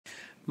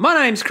My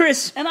name's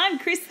Chris. And I'm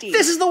Kristie.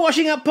 This is the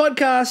Washing Up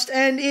Podcast,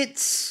 and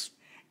it's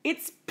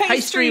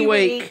Pastry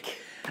Week.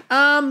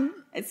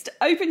 It's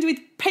opened with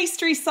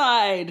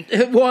Pastrycide.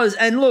 It was,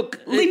 and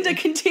look, Linda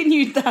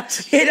continued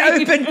that. It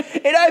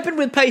opened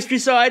with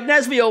Pastrycide, and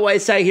as we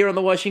always say here on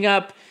the Washing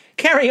Up,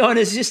 carry on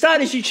as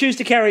you choose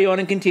to carry on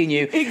and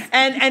continue.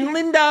 And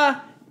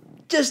Linda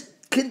just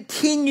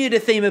continued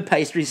a theme of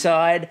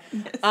Pastrycide.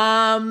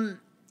 Yes.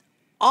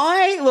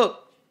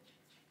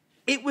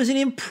 It was an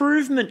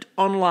improvement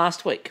on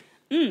last week,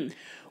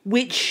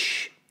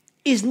 which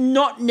is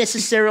not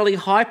necessarily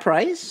high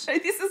praise. So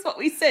this is what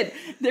we said.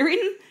 They're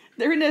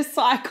in a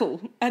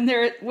cycle, and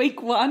they're at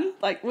week one,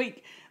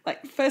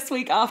 first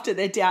week after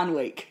their down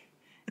week,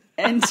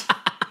 and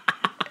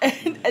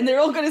and they're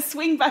all going to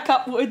swing back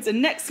upwards.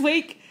 And next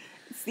week,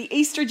 it's the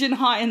estrogen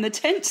high in the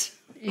tent.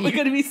 We're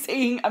going to be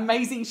seeing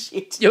amazing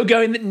shit. You're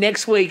going that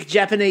next week,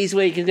 Japanese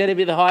week, is going to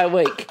be the high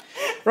week.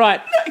 Right.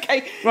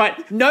 Okay.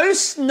 Right. No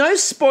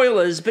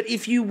spoilers, but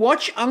if you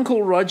watch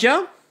Uncle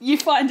Roger, you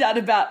find out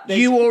about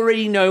you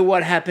already know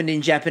what happened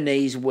in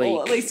Japanese week.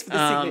 Or at least for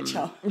the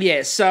signature.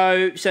 Yeah,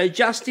 so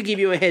just to give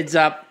you a heads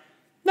up,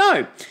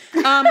 no.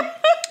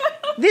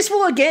 This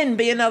will again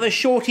be another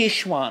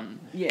shortish one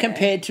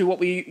compared to what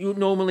we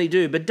normally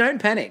do, but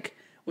don't panic.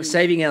 We're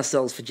saving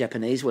ourselves for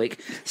Japanese week.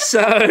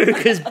 So,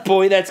 because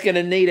boy, that's going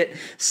to need it.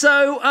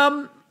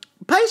 So,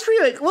 Pastry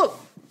Week, look,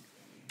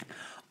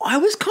 I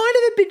was kind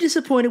of a bit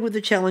disappointed with the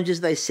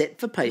challenges they set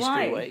for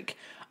Pastry Week.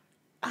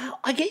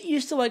 I get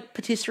used to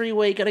Patisserie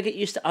Week, and I get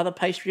used to other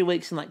pastry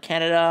weeks in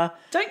Canada.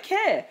 Don't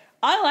care.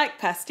 I like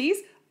pasties,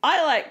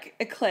 I like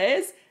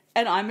eclairs,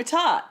 and I'm a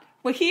tart.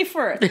 We're here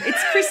for it.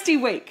 It's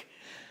Kristie Week.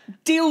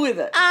 Deal with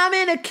it. I'm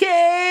in a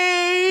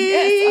cage.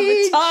 Yes, I'm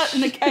a tart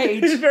in a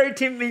cage. It's very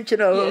Tim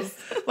Minchin of.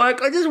 Yes.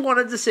 I just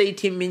wanted to see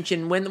Tim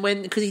Minchin when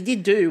because he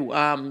did do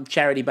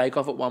Charity Bake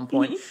Off at one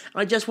point. Mm-hmm.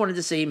 I just wanted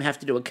to see him have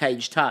to do a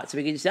cage tart, so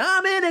we could just say,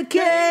 I'm in a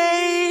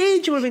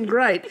cage. It would have been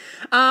great.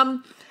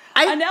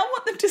 I now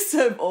want them to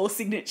serve all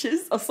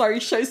signatures.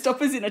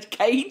 Showstoppers in a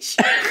cage.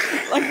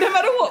 No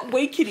matter what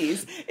week it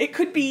is, it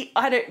could be,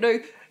 I don't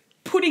know,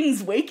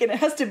 Pudding's week, and it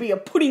has to be a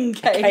pudding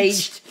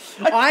cage.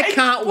 I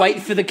can't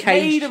wait for the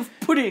cage made of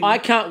pudding. I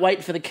can't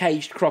wait for the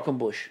caged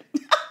Croquembouche.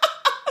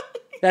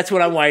 That's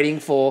what I'm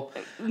waiting for.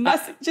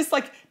 Just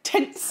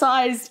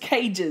tent-sized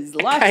cages,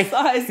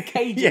 life-sized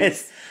cages.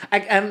 Yes.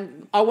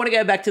 I want to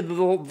go back to the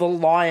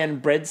lion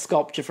bread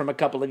sculpture from a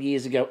couple of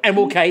years ago, and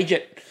we'll cage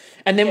it.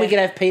 And then we can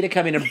have Peter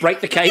come in and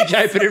break the cage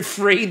open and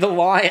free the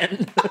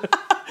lion.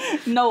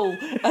 Noel,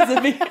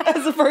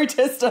 as a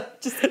protester,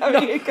 just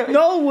having a go.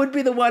 Noel would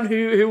be the one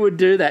who would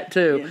do that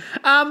too.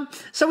 Yeah.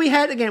 So we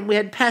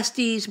had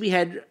pasties, we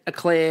had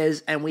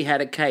eclairs, and we had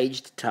a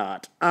caged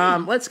tart.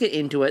 Let's get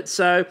into it.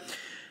 So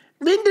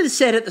Linda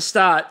said at the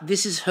start,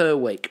 this is her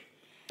week.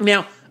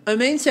 Now,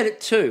 Hermine said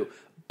it too,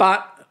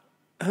 but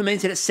Hermine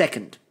said it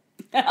second.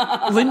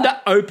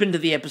 Linda opened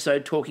the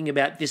episode talking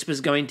about this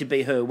was going to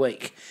be her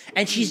week,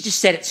 and she's just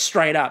said it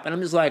straight up, and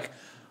I'm just like,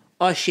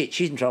 oh shit,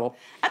 she's in trouble.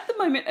 At the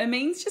moment,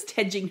 Hermine's just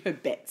hedging her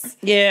bets.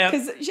 Yeah.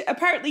 Because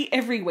apparently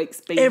every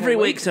week's been Every her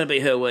week. week's going to be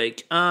her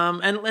week.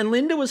 And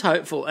Linda was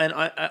hopeful, and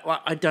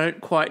I don't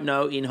quite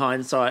know in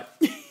hindsight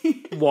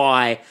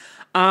why.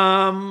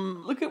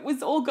 Look, it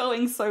was all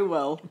going so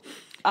well.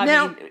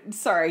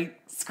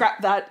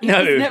 Scrap that. It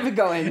was never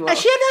going well.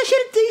 She had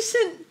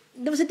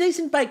there was a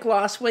decent bake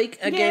last week.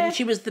 Again,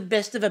 She was the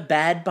best of a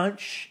bad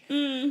bunch.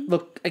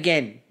 Look,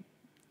 again,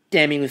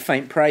 damning with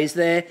faint praise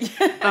there.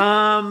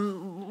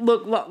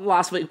 Look,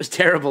 last week was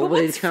terrible. But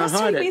what's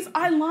frustrating is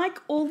I like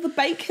all the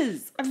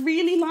bakers. I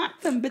really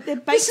like them, but their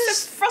bakes are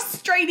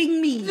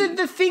frustrating me.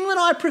 The thing that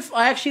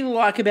I actually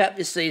like about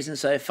this season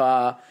so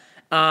far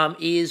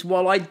is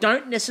while I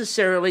don't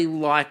necessarily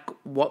like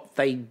what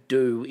they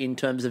do in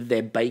terms of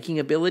their baking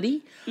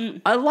ability,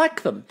 I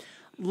like them.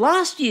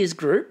 Last year's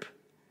group,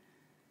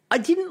 I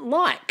didn't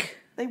like.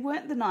 They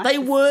weren't the nicest.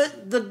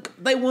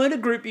 They weren't a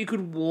group you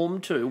could warm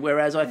to,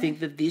 whereas I think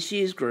that this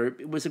year's group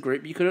was a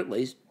group you could at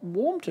least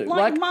warm to.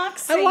 Like Mark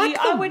C,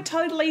 I would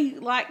totally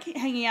like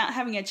hanging out,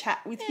 having a chat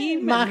with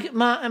him. Mark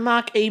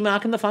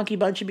and the Funky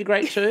Bunch would be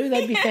great too.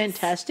 They'd be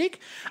fantastic.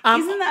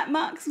 Isn't that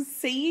Mark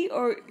C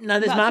or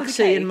no? There's Mark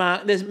C and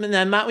Mark. There's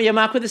Mark. Yeah,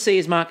 Mark with a C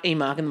is Mark and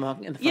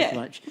the Funky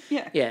Bunch.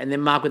 Yeah, and then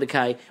Mark with a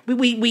K.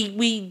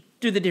 We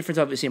do the difference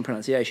obviously in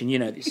pronunciation. You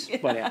know this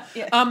by now.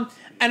 Yeah.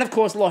 And of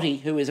course Lottie,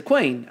 who is a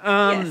queen.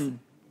 Yes. And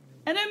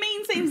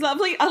Hermine seems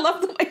lovely. I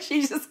love the way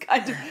she just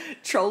kind of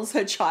trolls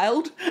her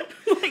child.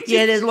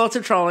 There's lots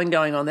of trolling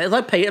going on there.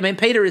 Like Peter. I mean,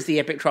 Peter is the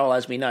epic troll,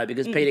 as we know,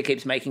 because Peter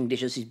keeps making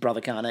dishes his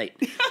brother can't eat.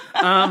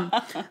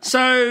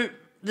 So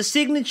the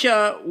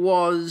signature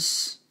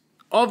was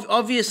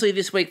obviously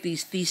this week.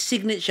 The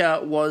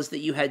signature was that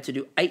you had to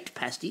do 8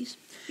 pasties.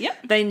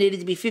 Yep. They needed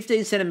to be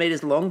 15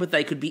 centimetres long, but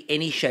they could be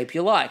any shape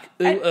you like.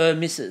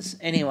 Misses.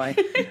 Anyway.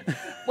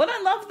 What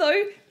I love,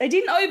 though, they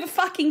didn't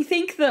over-fucking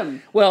think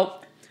them.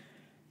 Well,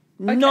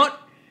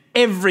 not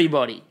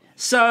everybody.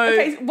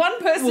 So one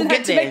person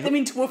had to make them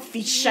into a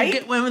fish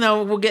shape.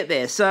 We'll get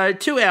there. So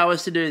 2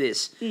 hours to do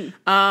this.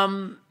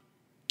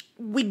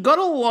 we got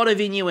a lot of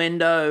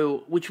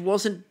innuendo which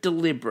wasn't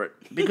deliberate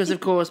because, of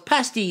course,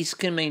 pasties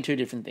can mean two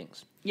different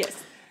things.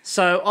 Yes.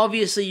 So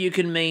obviously you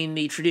can mean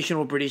the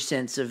traditional British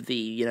sense of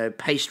the,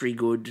 pastry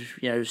good,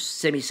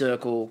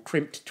 semicircle,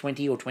 crimped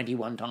 20 or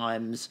 21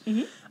 times,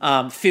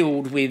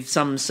 filled with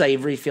some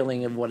savoury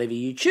filling of whatever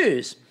you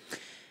choose.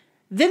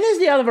 Then there's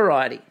the other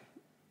variety.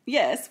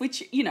 Yes,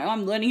 which,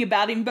 I'm learning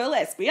about in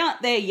burlesque. We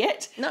aren't there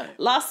yet. No.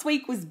 Last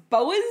week was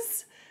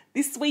boas.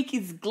 This week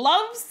is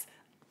gloves.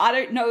 I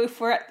don't know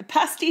if we're at the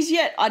pasties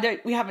yet.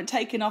 We haven't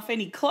taken off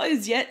any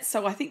clothes yet,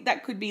 so I think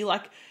that could be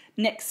like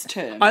next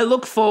term. I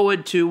look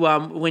forward to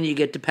when you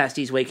get to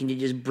pasties week and you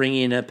just bring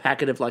in a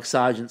packet of like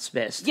Sergeant's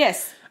Best.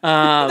 Yes,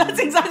 that's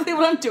exactly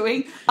what I'm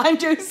doing. I'm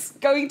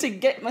just going to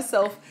get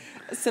myself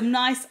some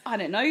nice,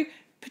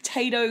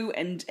 potato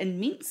and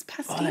mince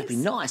pasties. Oh, that'd be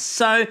nice.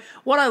 So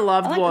what I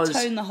loved was the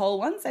toe in the hole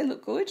ones. They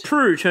look good.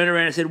 Prue turned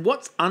around and said,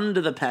 "What's under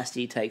the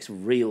pasty takes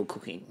real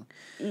cooking."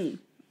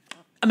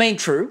 I mean,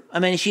 true. I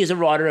mean, she is a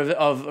writer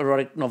of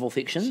erotic novel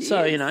fiction, she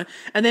is.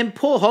 And then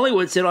Paul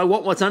Hollywood said, "I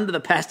want what's under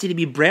the pasty to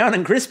be brown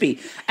and crispy."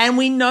 And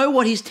we know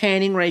what his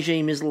tanning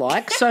regime is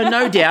like, so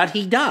no doubt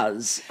he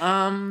does.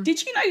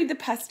 Did you know the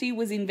pasty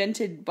was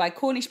invented by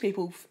Cornish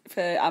people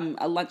for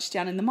a lunch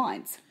down in the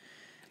mines?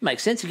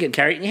 Makes sense. You can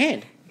carry it in your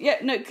hand. Yeah,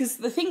 no, because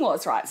the thing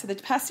was, right, so the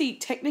pasty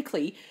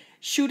technically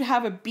should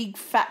have a big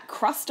fat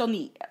crust on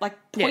the,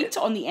 point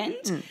on the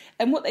end.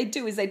 And what they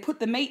do is they put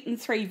the meat and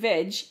 3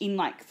 veg in,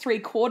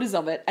 3/4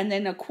 of it, and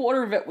then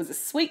 1/4 of it was a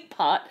sweet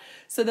part.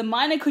 So the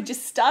miner could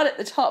just start at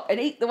the top and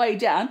eat the way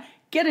down,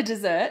 get a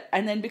dessert,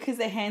 and then because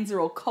their hands are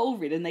all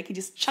cold-ridden, they could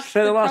just chuck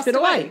the last bit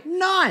away.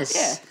 Nice.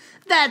 Yeah.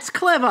 That's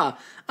clever.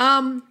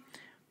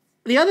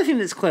 The other thing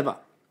that's clever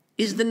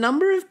is the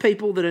number of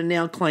people that are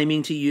now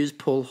claiming to use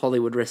Paul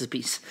Hollywood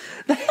recipes.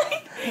 This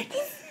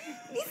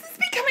is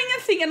becoming a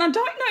thing, and I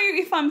don't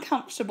know if I'm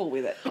comfortable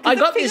with it. I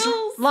got this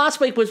last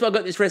week. I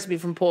got this recipe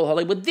from Paul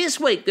Hollywood. This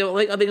week,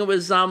 I think it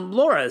was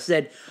Laura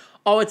said,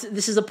 "Oh,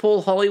 this is a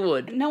Paul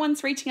Hollywood." No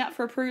one's reaching out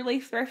for a Prue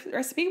leaf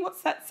recipe.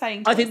 What's that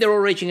saying? I think they're all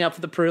reaching out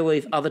for the Prue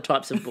leaf, other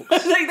types of books.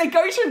 they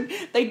go to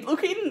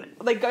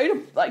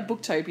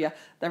Booktopia.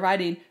 They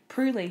write in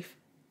Prue leaf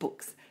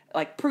books.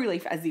 Prue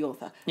Leaf as the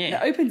author. Yeah. And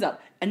it opens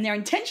up, and their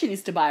intention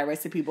is to buy a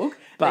recipe book.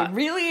 But they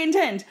really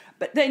intend.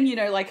 But then,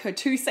 her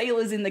 2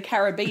 sailors in the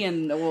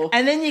Caribbean, or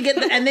and then you get,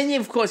 and then you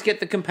of course get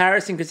the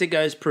comparison because it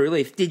goes Prue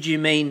Leaf. Did you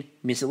mean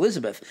Miss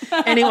Elizabeth?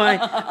 Anyway,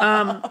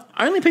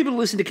 only people who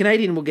listen to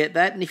Canadian will get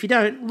that, and if you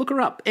don't, look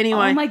her up.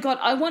 Anyway, oh my god,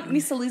 I want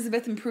Miss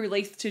Elizabeth and Prue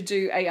Leaf to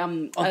do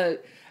a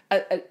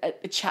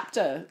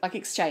chapter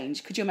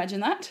exchange. Could you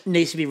imagine that?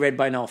 Needs to be read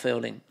by Noel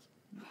Fielding.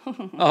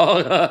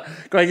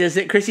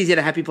 Great. Kristie's in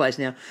a happy place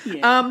now.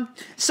 Yeah.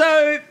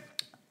 So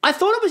I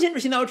thought it was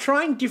interesting. They were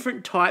trying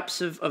different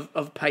types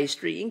of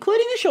pastry,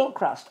 including a short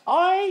crust.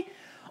 I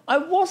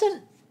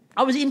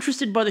was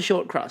interested by the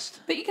short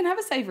crust. But you can have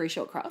a savoury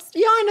short crust.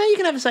 Yeah, I know you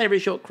can have a savoury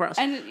short crust.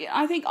 And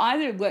I think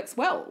either works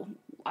well.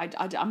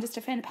 I'm just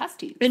a fan of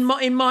pasties. In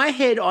my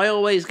head, I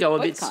always go a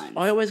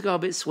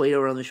bit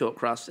sweeter on the short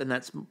crust, and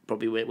that's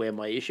probably where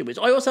my issue is.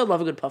 I also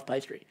love a good puff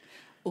pastry.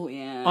 Oh,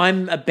 yeah.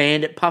 I'm a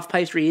bandit. Puff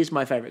pastry is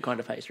my favourite kind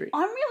of pastry.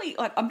 I'm really,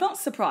 I'm not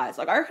surprised.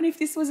 I reckon if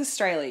this was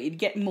Australia, you'd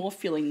get more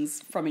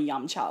fillings from a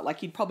yum cha.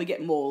 You'd probably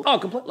get more... Oh,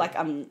 completely.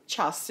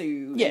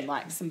 Choux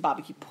and, some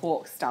barbecue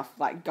pork stuff,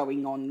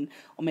 going on,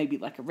 or maybe,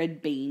 a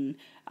red bean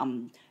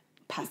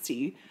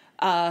pasty.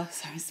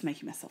 So it's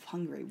making myself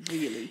hungry,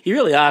 really. You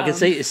really are. I can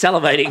see you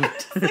salivating.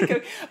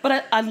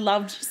 But I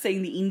loved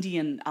seeing the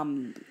Indian,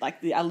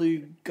 the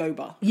aloo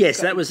goba.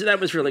 Yes, that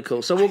was really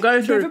cool. So we'll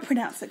go through... I never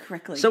pronounce it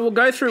correctly. So we'll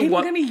go through People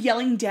are going to be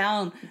yelling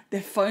down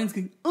their phones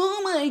going,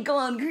 "Oh my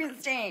God,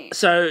 Kristie.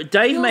 So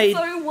Dave You're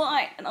so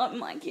white." And I'm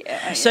like,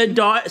 yeah.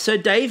 So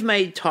Dave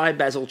made Thai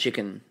basil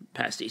chicken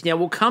pasties. Now,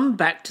 we'll come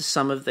back to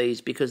some of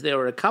these because there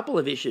were a couple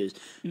of issues.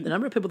 The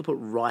number of people that put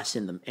rice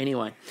in them.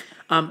 Anyway,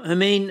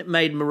 Hermine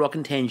made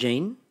Moroccan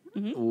tangine.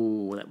 Mm-hmm.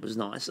 Ooh, that was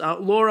nice.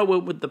 Laura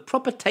went with the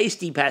proper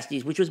tasty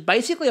pasties, which was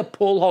basically a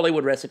Paul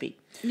Hollywood recipe.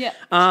 Yeah,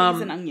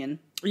 cheese and onion.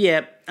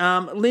 Yeah.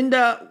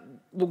 Linda,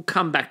 we'll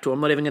come back to. I'm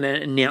not even going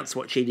to announce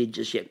what she did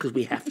just yet because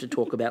we have to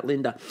talk about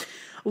Linda.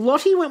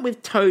 Lottie went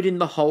with toad in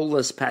the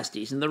holeless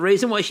pasties, and the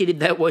reason why she did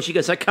that was she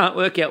goes, "I can't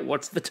work out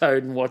what's the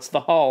toad and what's the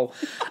hole."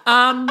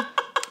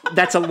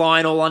 That's a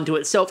line all unto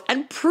itself.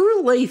 And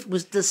Prue Leaf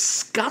was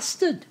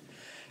disgusted.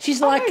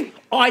 She's like,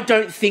 "I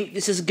don't think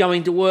this is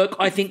going to work.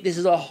 I think this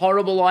is a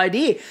horrible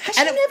idea." Has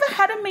she never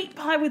had a meat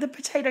pie with a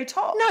potato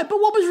top? No, but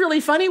what was really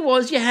funny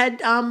was you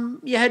had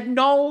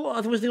Noel,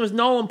 I think it was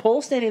Noel and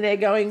Paul standing there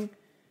going,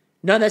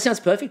 "No, that sounds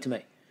perfect to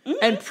me." Mm-hmm.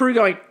 And Prue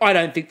going, "I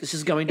don't think this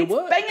is going to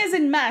work." Bangers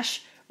and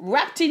mash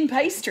wrapped in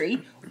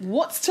pastry.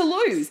 What's to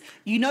lose?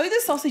 You know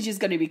the sausage is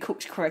going to be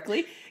cooked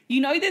correctly. You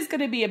know there's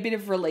going to be a bit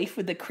of relief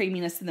with the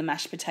creaminess of the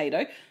mashed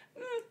potato.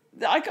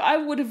 I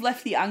would have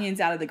left the onions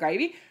out of the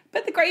gravy,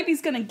 but the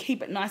gravy's going to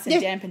keep it nice and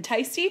damp and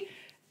tasty.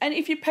 And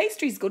if your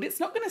pastry's good, it's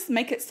not going to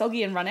make it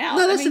soggy and run out.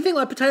 No, that's the thing.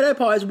 Like potato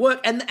pies work,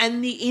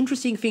 and the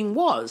interesting thing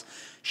was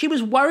she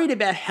was worried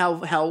about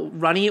how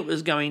runny it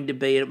was going to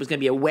be, and it was going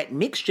to be a wet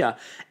mixture.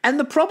 And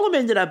the problem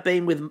ended up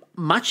being with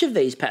much of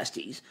these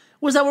pasties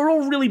was they were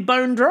all really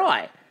bone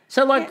dry.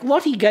 So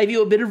Lottie gave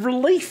you a bit of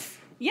relief.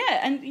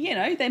 Yeah, and,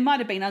 they might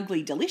have been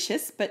ugly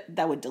delicious, but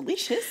they were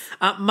delicious.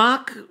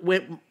 Mark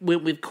went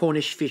with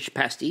Cornish fish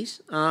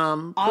pasties.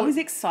 I was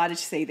excited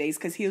to see these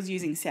because he was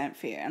using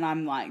samphire, and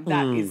I'm like,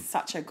 that is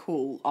such a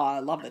cool... Oh, I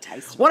love the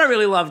taste of What I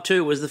really loved,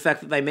 too, was the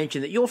fact that they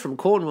mentioned that you're from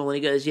Cornwall, and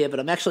he goes, yeah,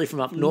 but I'm actually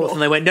from up north.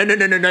 And they went,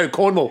 no,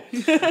 Cornwall.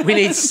 We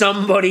need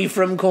somebody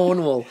from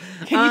Cornwall.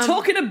 Can you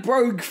talk in a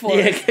brogue for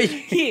us?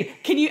 Here,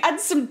 can you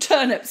add some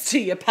turnips to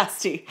your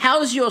pasty?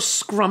 How's your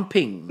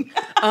scrumping?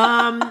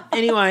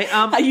 Anyway...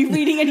 Are you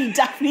reading any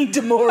Daphne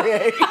du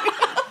Maurier?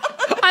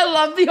 I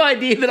love the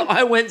idea that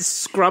I went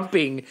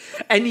scrumping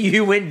and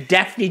you went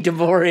Daphne du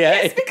Maurier.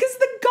 Yes, because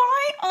the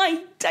guy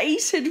I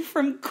dated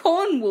from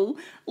Cornwall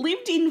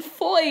lived in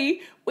Foy,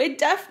 where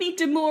Daphne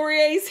du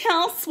Maurier's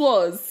house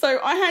was. So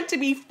I had to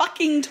be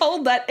fucking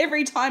told that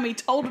every time he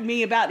told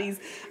me about his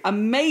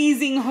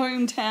amazing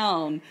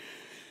hometown.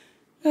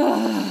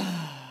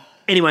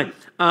 Anyway,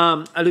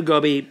 Alu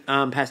Gobi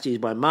pasties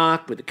by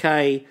Mark with a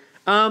K.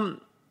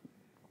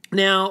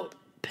 Now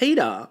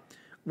Peter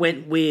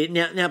went with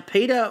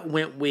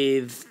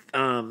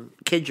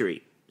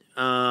kedgeree,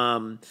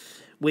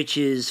 which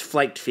is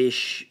flaked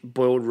fish,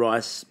 boiled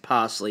rice,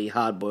 parsley,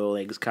 hard-boiled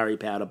eggs, curry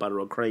powder, butter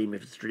or cream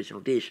if it's a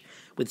traditional dish,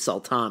 with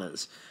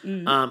sultanas.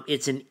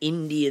 It's an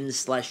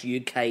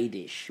Indian/UK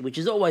dish, which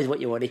is always what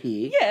you want to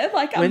hear. Yeah,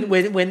 like when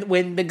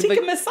the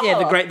tikka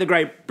masala. the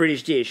great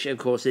British dish, of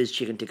course, is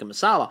chicken tikka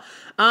masala.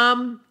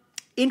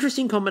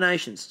 Interesting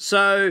combinations.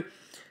 So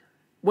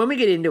when we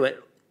get into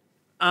it,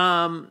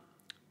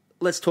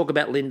 let's talk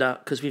about Linda,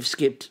 because we've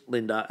skipped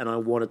Linda, and I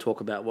want to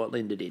talk about what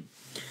Linda did.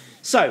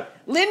 So,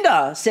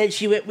 Linda said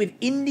she went with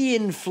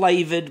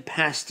Indian-flavoured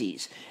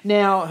pasties.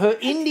 Now, her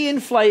Indian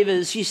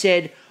flavours, she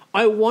said,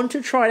 I want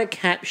to try to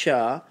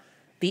capture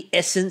the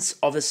essence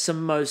of a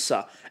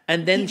samosa.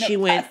 And then she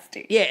went...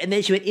 pasty. Yeah, and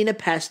then she went in a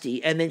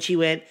pasty, and then she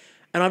went,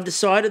 and I've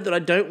decided that I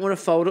don't want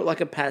to fold it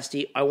like a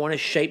pasty, I want to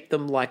shape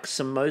them like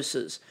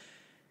samosas.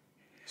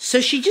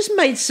 So she just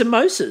made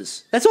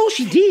samosas. That's all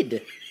she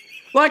did.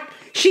 Like,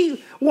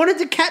 she wanted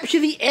to capture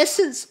the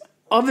essence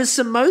of a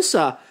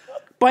samosa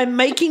by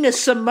making a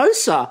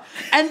samosa.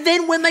 And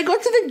then when they got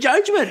to the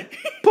judgment,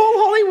 Paul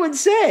Hollywood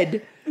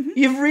said,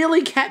 you've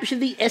really captured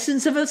the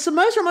essence of a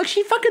samosa. I'm like,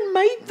 she fucking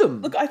made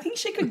them. Look, I think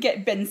she could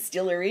get Ben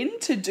Stiller in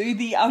to do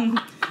the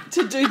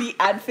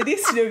ad for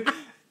this.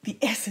 The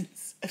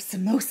essence of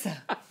samosa.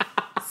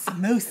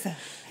 Samosa.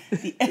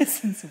 The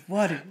essence of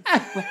water.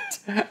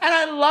 And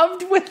I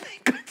loved when they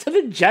got to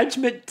the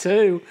judgment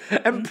too.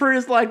 And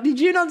Prue's like, did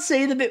you not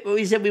see the bit where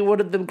we said we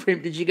wanted them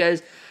crimped? And she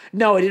goes,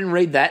 no, I didn't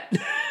read that.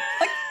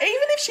 Like,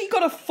 even if she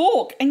got a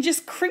fork and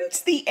just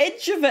crimped the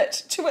edge of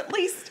it to at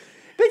least...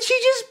 But she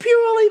just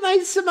purely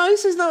made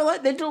samosas. No,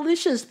 like, they're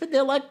delicious, but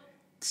they're like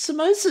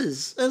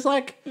samosas. It's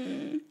like,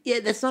 yeah,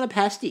 that's not a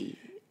pasty.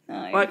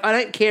 No. Like, I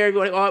don't care if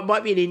it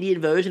might be an Indian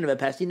version of a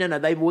pasty. No,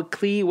 they were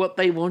clear what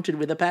they wanted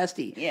with a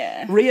pasty.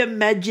 Yeah.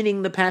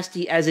 Reimagining the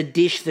pasty as a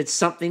dish that's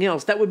something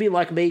else. That would be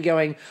like me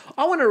going,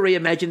 I want to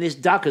reimagine this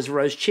duck as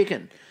roast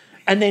chicken.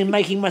 And then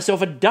making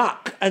myself a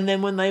duck. And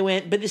then when they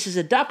went, but this is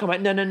a duck, I'm like,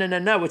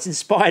 no, it's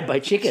inspired by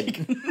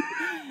chicken.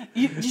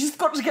 You just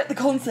got to get the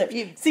concept.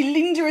 See,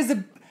 Linda is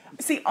a...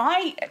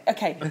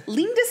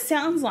 Linda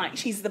sounds like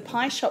she's the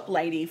pie shop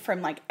lady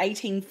from like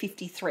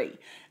 1853.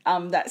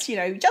 That's,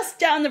 just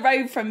down the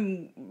road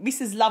from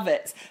Mrs.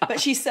 Lovett's.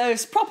 But she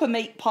serves proper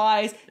meat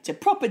pies to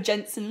proper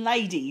gents and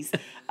ladies.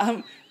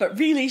 But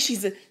really,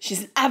 she's an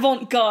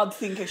avant-garde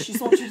thinker. She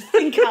just wants you to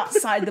think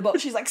outside the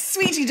box. She's like,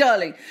 sweetie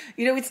darling,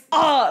 it's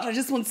art. I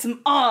just want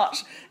some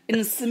art in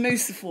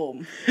samosa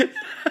form.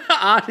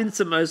 Art in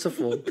samosa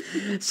form.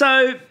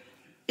 So,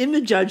 in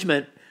the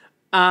judgment...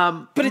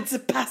 but it's a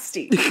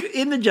pasty.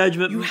 In the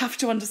judgment... You have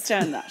to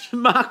understand that.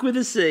 Mark with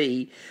a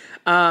C...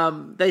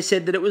 they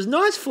said that it was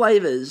nice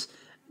flavours,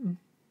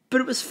 but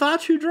it was far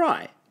too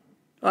dry.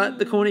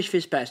 The Cornish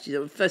fish pasty,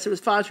 it was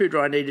far too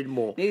dry, needed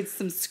more. Needed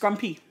some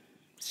scrumpy.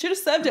 Should have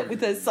served it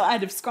with a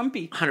side of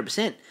scrumpy.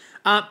 100%.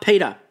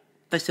 Peter,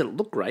 they said it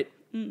looked great.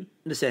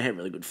 They said it had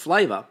really good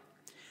flavour.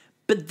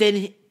 But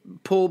then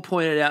Paul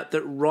pointed out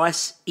that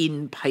rice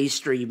in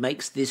pastry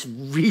makes this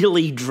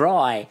really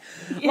dry.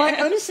 Yeah. Like,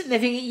 I'm just sitting there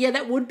thinking, yeah,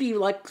 that would be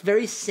like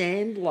very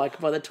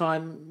sand-like by the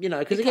time,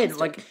 because again,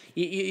 like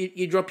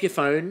you drop your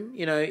phone,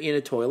 in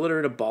a toilet or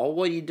in a bowl.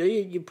 What do?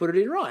 You put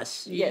it in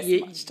rice.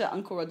 Yes, much to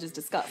Uncle Roger's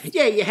disgust.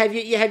 Yeah, you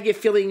have your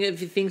filling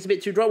of your things a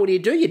bit too dry. What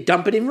do? You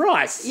dump it in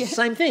rice. Yeah.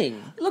 Same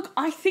thing. Look,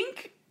 I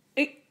think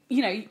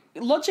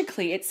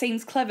logically it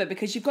seems clever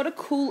because you've got to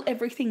cool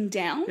everything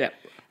down. Yeah.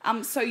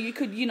 So you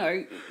could,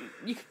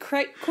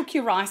 cook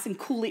your rice and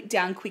cool it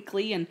down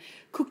quickly and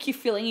cook your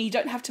filling. You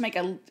don't have to make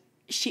a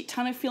shit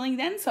ton of filling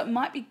then, so it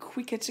might be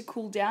quicker to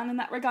cool down in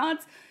that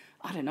regards.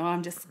 I don't know,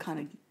 I'm just kind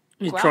of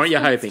Grasping You're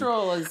at hoping.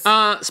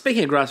 straws.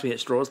 Speaking of grasping at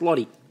straws,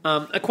 Lottie,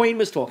 a queen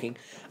was talking.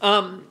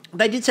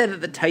 They did say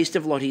that the taste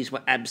of Lottie's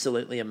were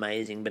absolutely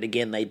amazing, but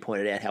again, they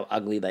pointed out how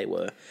ugly they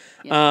were.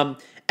 Yeah.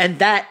 And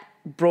that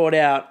brought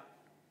out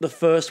the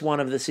first one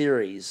of the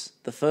series,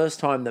 the first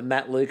time that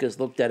Matt Lucas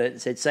looked at it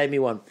and said, "Save me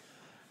one.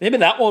 Remember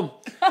that one?"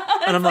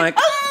 And I'm like,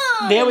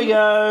 there we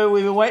go.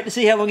 We've been waiting to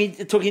see how long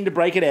it took him to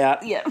break it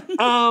out. Yeah.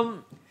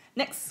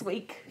 Next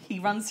week, he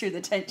runs through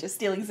the tent just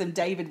stealing some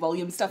David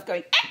Williams stuff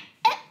going,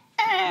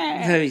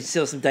 He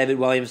steals some David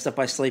Williams stuff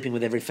by sleeping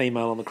with every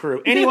female on the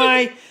crew.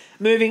 Anyway,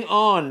 moving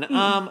on.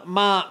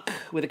 Mark,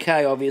 with a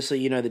K, obviously,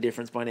 you know the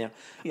difference by now.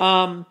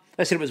 Yeah.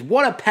 They said it was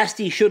what a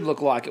pasty should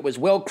look like. It was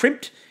well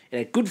crimped, it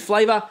had good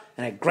flavour,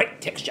 and had great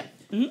texture.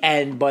 Mm-hmm.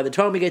 And by the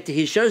time we get to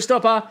his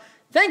showstopper,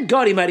 thank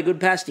God he made a good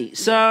pasty.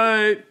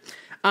 So,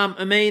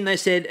 they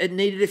said it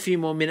needed a few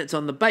more minutes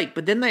on the bake,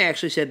 but then they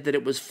actually said that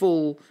it was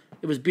full,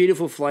 it was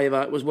beautiful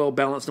flavour, it was well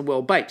balanced and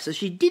well baked. So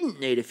she didn't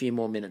need a few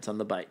more minutes on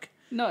the bake.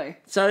 No.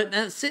 So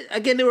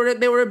again, there's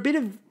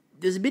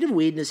a bit of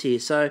weirdness here.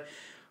 So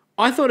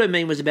I thought her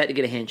mean was about to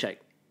get a handshake.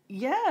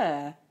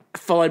 Yeah.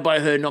 Followed by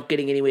her not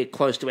getting anywhere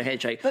close to a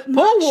handshake. But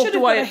Mark should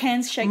have got a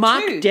handshake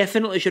Mark too.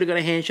 definitely should have got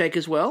a handshake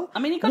as well. I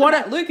mean, he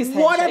got a Lucas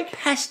handshake. What a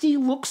pasty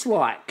looks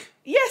like.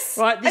 Yes.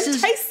 Right.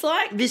 Tastes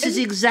like. This is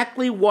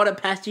exactly what a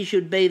pasty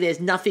should be.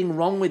 There's nothing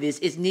wrong with this.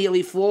 It's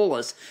nearly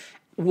flawless.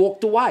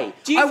 Walked away.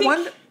 Do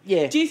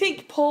you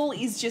think Paul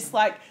is just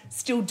like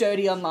still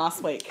dirty on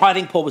last week? I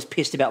think Paul was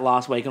pissed about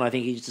last week, and I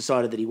think he just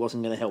decided that he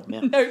wasn't going to help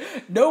him out.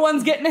 No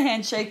one's getting a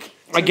handshake.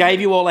 I gave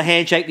you all a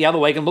handshake the other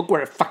week, and look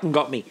where it fucking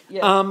got me.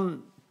 Yeah.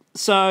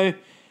 So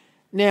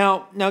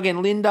now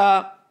again,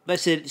 Linda, they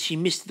said she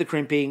missed the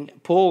crimping.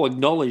 Paul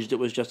acknowledged it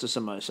was just a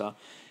samosa.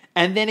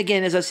 And then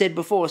again, as I said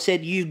before,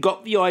 said you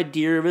got the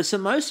idea of a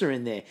samosa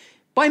in there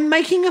by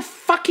making a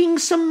fucking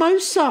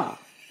samosa.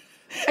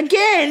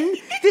 Again,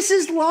 this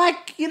is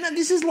like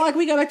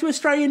we go back to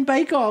Australian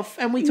Bake Off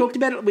and we talked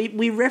about it.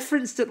 We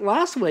referenced it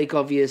last week,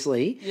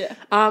 obviously.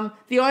 Yeah.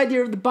 The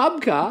idea of the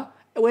babka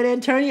when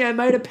Antonio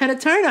made a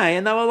panettone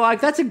and they were like,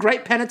 "That's a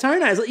great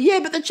panettone." I was like, "Yeah,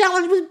 but the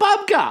challenge was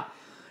babka."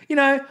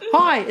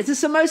 Hi, it's a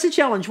samosa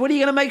challenge. What are you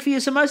going to make for your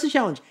samosa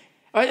challenge?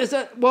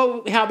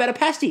 Well, how about a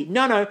pasty?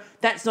 No,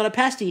 that's not a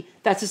pasty.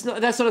 That's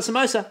not a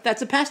samosa.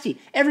 That's a pasty.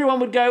 Everyone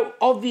would go,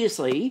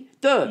 obviously,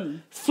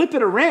 flip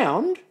it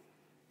around.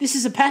 This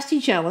is a pasty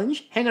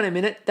challenge. Hang on a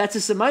minute. That's a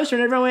samosa.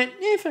 And everyone went,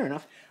 yeah, fair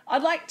enough.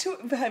 I'd like to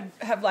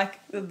have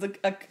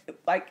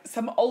like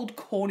some old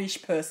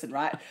Cornish person,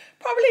 right?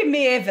 Probably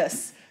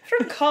Mavis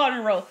from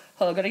Cornwall.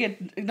 Hold on, got to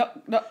get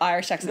not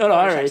Irish accent. Not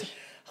Irish. Accent.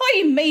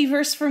 Hi,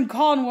 Mavis from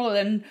Cornwall,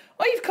 and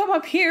I've come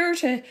up here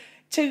to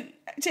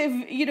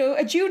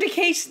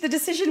adjudicate the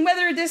decision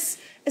whether this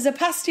is a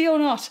pasty or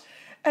not.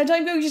 And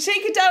I'm going to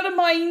take it down a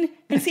mine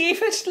and see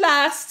if it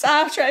lasts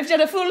after I've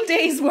done a full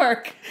day's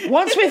work.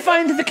 Once we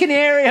find the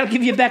canary, I'll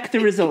give you back the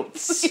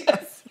results.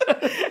 Yes.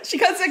 She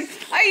goes like,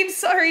 I'm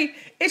sorry,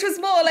 it was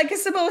more like a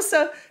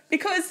samosa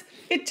because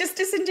it just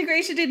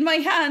disintegrated in my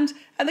hand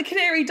and the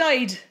canary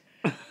died.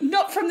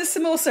 Not from the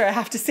samosa, I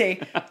have to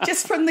say.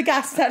 Just from the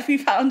gas that we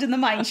found in the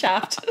mine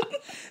shaft.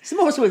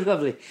 Samosa was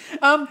lovely.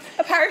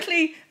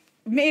 Apparently,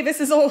 Mavis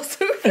is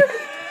also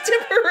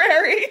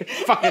Tipperary.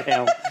 Fucking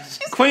hell.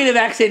 Queen of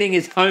accenting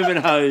is home and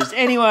hosed.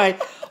 Anyway,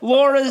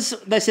 Laura's,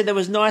 they said there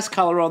was nice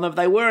colour on them.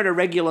 They weren't a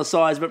regular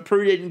size, but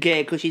Prue didn't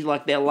care because she's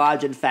like, they're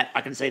large and fat. I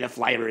can see the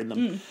flavour in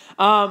them.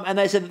 And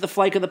they said that the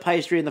flake of the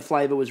pastry and the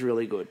flavour was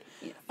really good.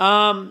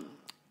 Yeah.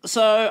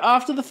 So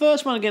after the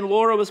first one, again,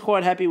 Laura was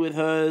quite happy with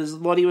hers.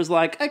 Lottie was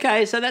like,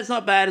 okay, so that's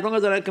not bad. As long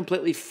as I don't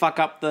completely fuck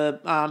up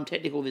the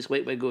technical this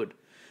week, we're good.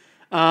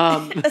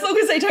 As long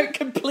as they don't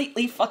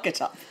completely fuck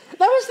it up.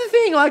 That was the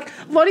thing. Like,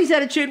 Lottie's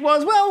attitude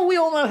was, well, we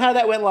all know how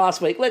that went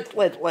last week.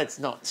 Let's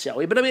not, shall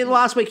we? But I mean,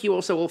 last week you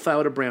also all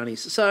failed at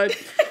brownies. So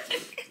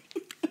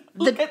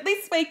look, at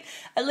this week,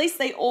 at least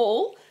they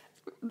all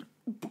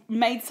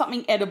made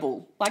something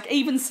edible, like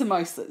even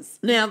samosas.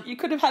 Now you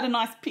could have had a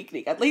nice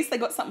picnic. At least they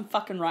got something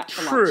fucking right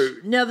for lunch. True.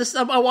 Now this,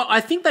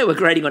 I think they were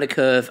grading on a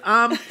curve.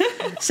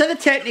 So the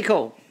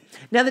technical.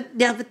 Now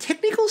the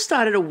technical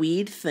started a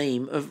weird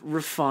theme of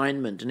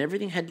refinement, and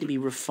everything had to be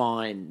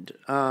refined.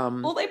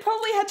 Well, they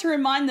probably had to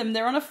remind them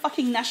they're on a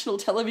fucking national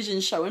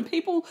television show, and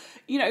people,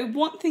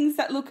 want things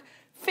that look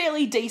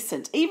fairly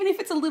decent, even if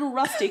it's a little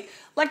rustic.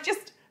 Like,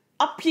 just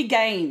up your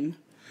game.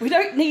 We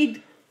don't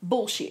need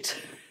bullshit.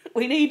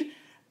 We need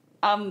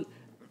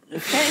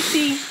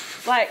fancy,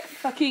 like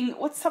fucking,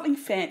 what's something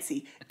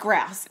fancy?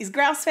 Grouse. Is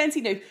grouse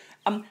fancy?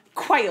 No.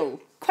 Quail.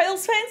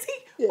 Quail's fancy?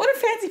 Yeah. What do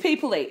fancy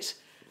people eat?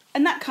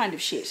 And that kind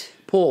of shit.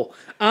 Poor.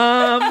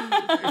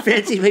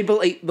 Fancy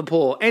people eat the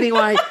poor.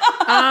 Anyway,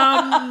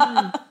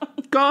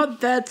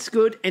 God, that's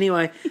good.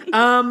 Anyway,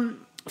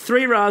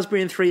 3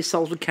 raspberry and 3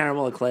 salted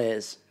caramel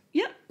eclairs.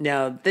 Yep.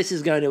 Now, this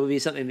is going to be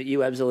something that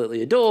you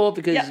absolutely adore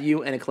because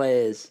you and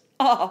eclairs.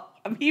 Oh,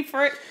 I'm here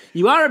for it.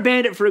 You are a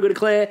bandit for a good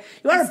eclair.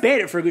 You are a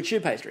bandit for a good choux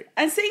pastry.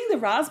 And seeing the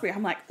raspberry,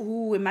 I'm like,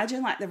 ooh,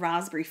 imagine like the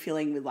raspberry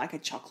filling with like a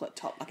chocolate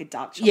top, like a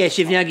dark chocolate Yes,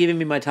 you've top. now given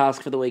me my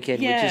task for the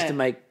weekend, which is to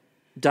make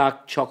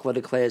dark chocolate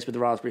eclairs with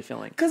raspberry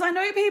filling. Because I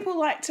know people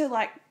like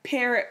to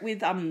pair it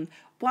with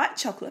white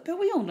chocolate, but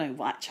we all know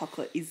white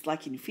chocolate is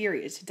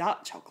inferior to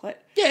dark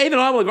chocolate. Yeah, even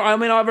I will agree. I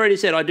mean, I've already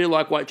said I do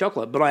like white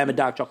chocolate, but I am a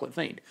dark chocolate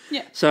fiend.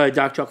 Yeah. So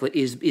dark chocolate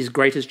is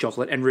greatest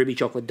chocolate, and ruby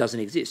chocolate doesn't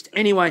exist.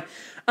 Anyway,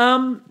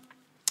 Prue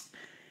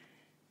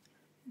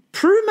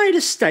made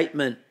a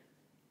statement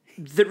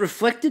that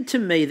reflected to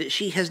me that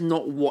she has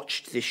not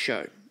watched this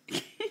show.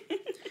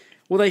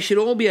 Well, they should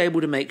all be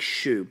able to make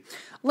choux.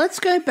 Let's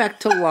go back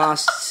to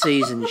last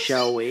season,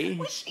 shall we?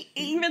 Was she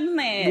even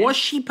there? Was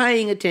she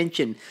paying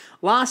attention?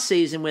 Last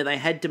season where they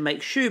had to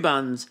make choux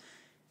buns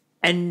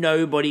and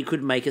nobody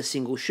could make a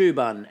single choux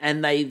bun.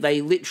 And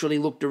they literally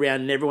looked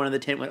around and everyone in the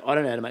tent went, I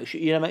don't know how to make choux.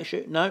 You don't make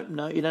choux? No, you don't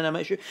know how to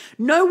make choux.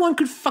 No one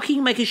could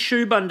fucking make a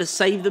choux bun to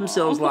save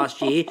themselves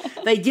last year.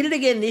 They did it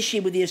again this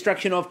year with the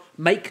instruction of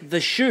make the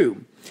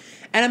choux.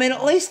 And I mean,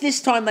 at least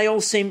this time they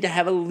all seem to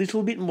have a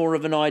little bit more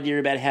of an idea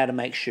about how to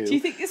make choux. Do you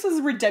think this was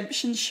a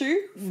redemption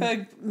choux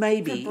for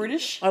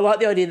British? I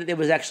like the idea that there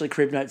was actually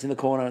crib notes in the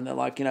corner and they're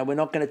like, we're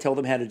not going to tell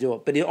them how to do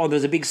it. But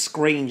there's a big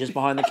screen just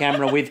behind the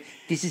camera with,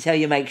 this is how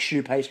you make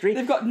choux pastry.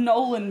 They've got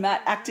Noel and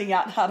Matt acting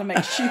out how to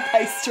make choux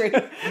pastry.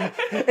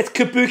 It's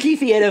kabuki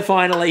theatre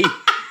finally.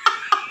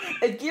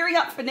 They're gearing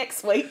up for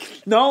next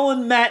week. Noel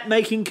and Matt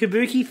making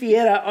kabuki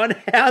theatre on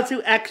how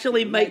to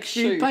actually make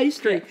choux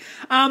pastry.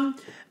 Yeah.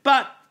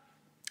 But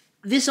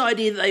this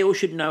idea that they all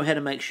should know how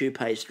to make choux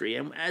pastry,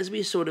 and as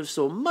we sort of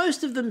saw,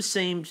 most of them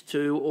seemed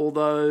to,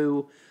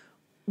 although,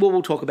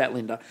 we'll talk about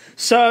Linda.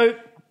 So,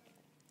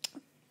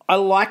 I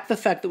like the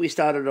fact that we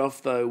started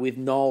off, though, with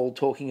Noel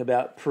talking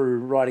about Prue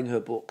writing her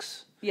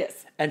books.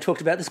 Yes. And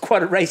talked about there's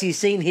quite a racy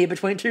scene here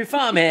between two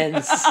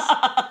farmhands.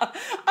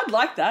 I'd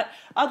like that.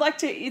 I'd like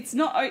to. It's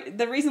not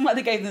the reason why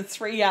they gave them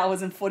 3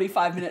 hours and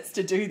 45 minutes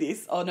to do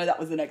this. Oh no, that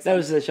was the next one. That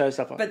was the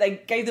showstopper. But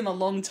they gave them a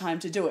long time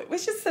to do it. It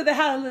was just so they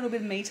had a little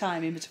bit of me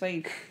time in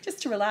between,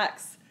 just to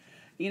relax.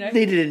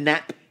 Needed a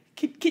nap.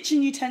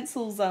 Kitchen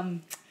utensils.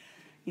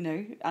 What's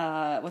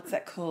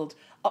that called?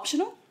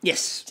 Optional.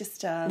 Yes.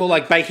 Just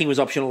baking was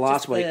optional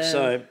last week,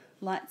 so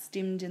lights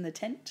dimmed in the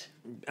tent.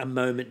 A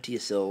moment to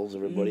yourselves,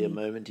 everybody. A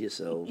moment to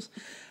yourselves.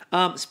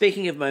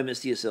 Speaking of moments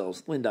to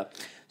yourselves, Linda.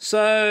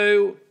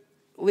 So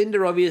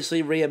Linda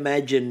obviously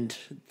reimagined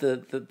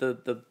the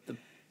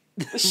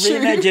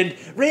reimagined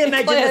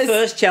the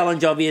first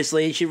challenge.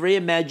 Obviously, she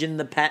reimagined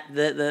the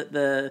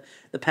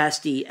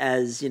pasty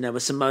as a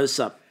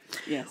samosa.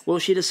 Yes. Well,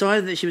 she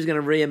decided that she was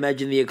going to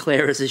reimagine the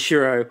eclair as a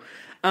churro,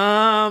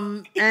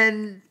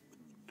 and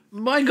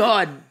my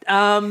God,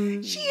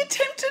 she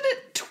attempted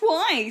it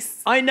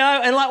twice. I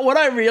know, and what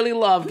I really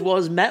loved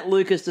was Matt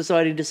Lucas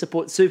deciding to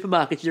support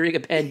supermarkets during a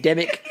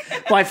pandemic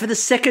by, for the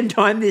second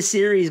time this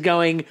series,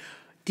 going,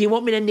 do you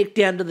want me to nick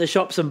down to the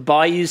shops and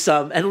buy you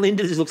some? And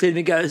Linda just looks at him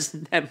and goes,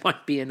 that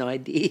might be an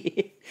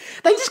idea.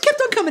 They just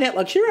kept on coming out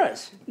like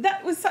churros.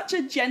 That was such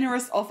a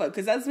generous offer,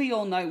 because as we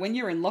all know, when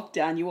you're in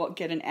lockdown, you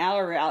get an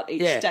hour out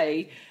each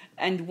day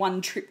and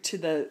one trip to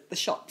the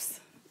shops.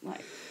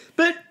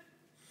 But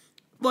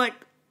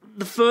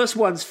the first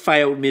ones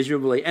failed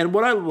miserably, and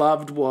what I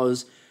loved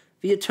was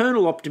the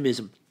eternal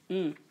optimism.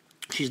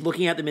 She's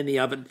looking at them in the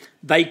oven.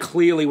 They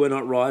clearly were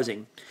not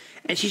rising.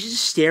 And she's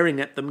just staring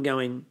at them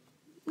going,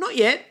 not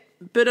yet,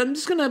 but I'm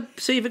just going to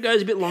see if it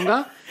goes a bit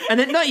longer. And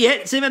then, not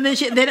yet. And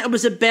then it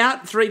was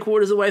about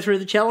 3/4 of the way through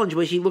the challenge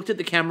where she looked at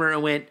the camera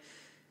and went,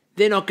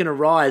 they're not going to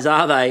rise,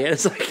 are they? And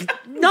it's like,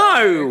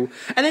 no.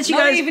 And then she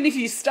Not goes, even if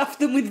you stuff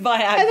them with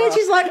Viagra. and then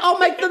she's like, I'll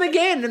make them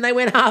again. And they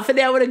went half an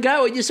hour to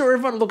go. And you saw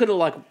everyone look at her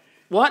like,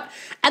 what?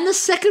 And the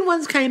second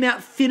ones came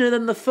out thinner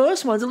than the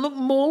first ones and looked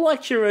more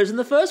like churros than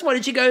the first one.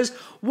 And she goes,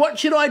 what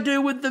should I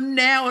do with them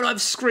now? And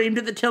I've screamed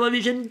at the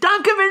television,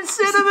 dunk them in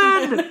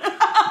cinnamon!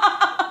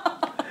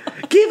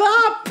 Give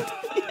up!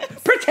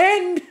 Yes.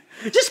 Pretend!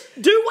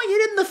 Just do what you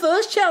did in the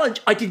first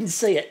challenge. I didn't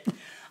see it.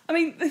 I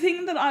mean, the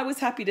thing that I was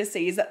happy to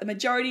see is that the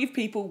majority of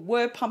people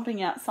were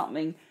pumping out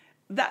something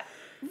that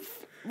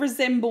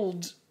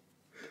resembled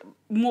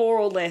more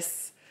or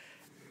less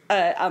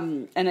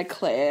an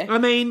eclair. I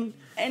mean,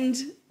 and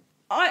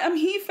I'm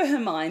here for her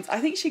minds. I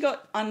think she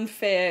got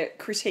unfair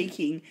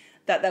critiquing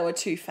that they were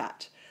too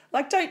fat.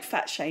 Don't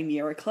fat shame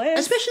your eclairs.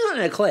 especially not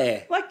an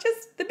eclair.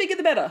 Just the bigger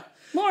the better.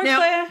 More Now,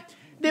 eclair.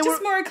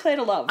 More eclair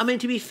to love. I mean,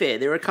 to be fair,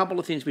 there are a couple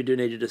of things we do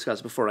need to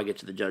discuss before I get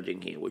to the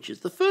judging here, which is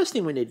the first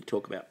thing we need to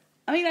talk about.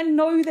 I mean, I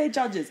know they're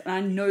judges, and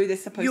I know they're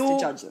supposed to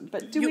judge them,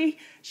 but we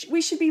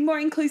should be more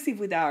inclusive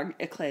with our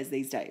eclairs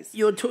these days.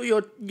 You're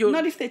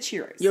not if they're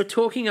churros. You're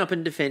talking up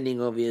and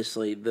defending,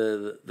 obviously,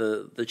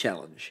 the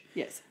challenge.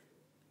 Yes.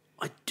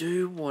 I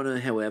do want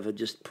to, however,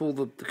 just pull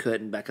the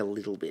curtain back a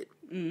little bit.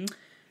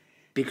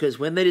 Because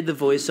when they did the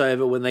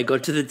voiceover, when they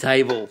got to the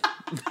table...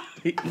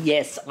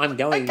 yes, I'm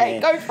going there. Okay,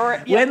 go for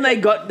it. When they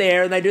got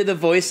there and they do the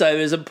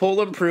voiceovers and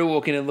Paul and Prue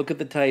walk in and look at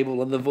the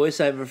table and the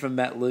voiceover from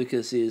Matt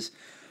Lucas is...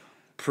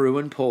 Prue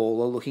and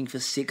Paul are looking for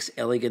 6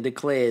 elegant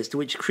eclairs, to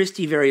which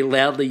Kristie very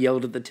loudly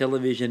yelled at the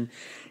television,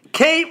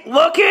 "Keep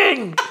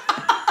looking!"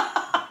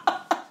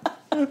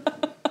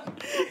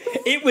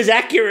 It it was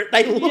accurate.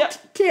 They looked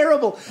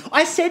terrible.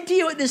 I said to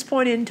you at this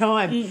point in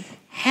time,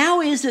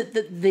 how is it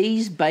that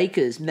these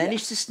bakers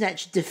managed to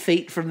snatch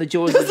defeat from the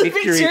jaws of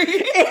victory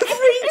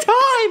every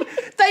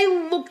time? They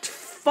looked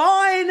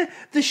fine.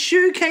 The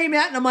choux came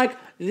out and I'm like,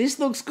 this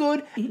looks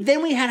good.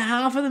 Then we had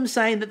half of them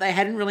saying that they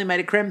hadn't really made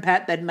a creme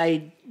pat, they'd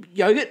made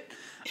yogurt.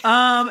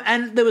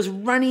 And there was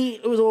runny,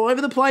 it was all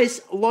over the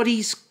place.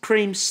 Lottie's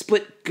cream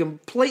split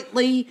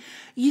completely.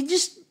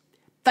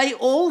 They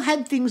all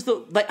had things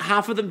that, like,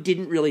 half of them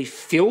didn't really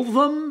fill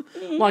them.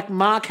 Like,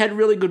 Mark had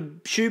really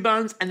good choux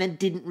buns and then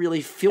didn't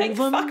really fill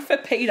them. Fuck for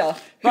Peter.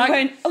 Who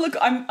went, oh, look,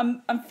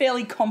 I'm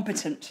fairly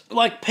competent.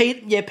 Like,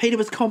 Peter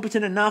was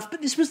competent enough,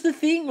 but this was the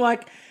thing,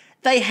 like,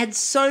 they had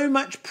so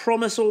much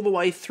promise all the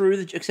way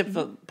through, except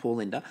for poor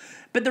Linda,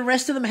 but the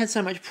rest of them had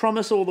so much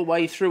promise all the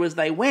way through as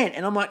they went,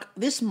 and I'm like,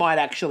 this might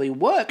actually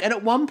work. And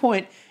at one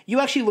point, you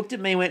actually looked at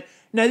me and went,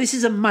 no, this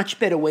is a much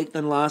better week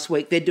than last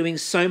week. They're doing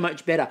so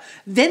much better.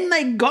 Then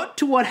they got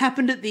to what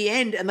happened at the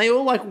end, and they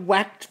all, like,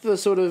 whacked the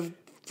sort of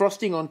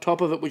frosting on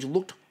top of it, which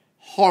looked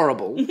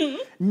horrible.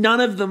 None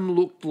of them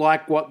looked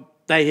like what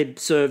they had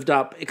served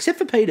up, except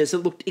for Peter's, it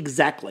looked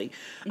exactly.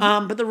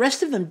 But the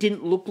rest of them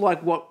didn't look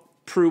like what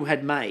Prue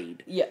had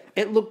made. Yeah.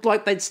 It looked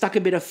like they'd stuck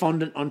a bit of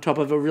fondant on top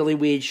of a really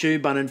weird choux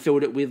bun and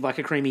filled it with, like,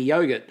 a creamy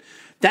yogurt.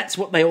 That's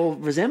what they all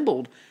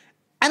resembled.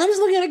 And I was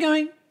looking at it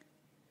going,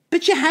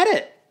 but you had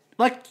it.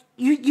 Like,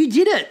 you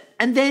did it.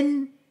 And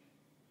then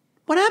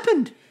what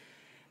happened?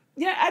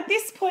 You know, at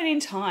this point in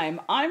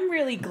time, I'm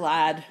really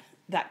glad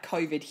that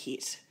COVID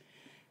hit,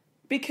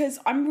 because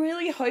I'm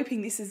really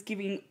hoping this is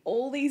giving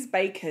all these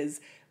bakers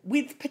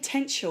with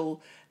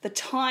potential the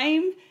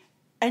time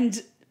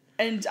and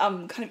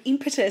kind of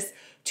impetus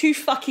to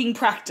fucking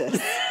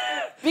practice.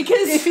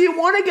 Because if you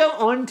want to go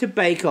on to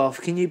Bake Off,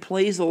 can you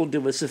please all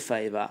do us a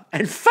favour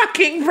and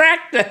fucking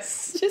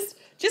practice?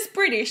 Just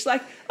British,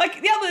 like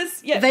the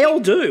others, yeah. They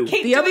all do.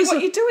 Keep doing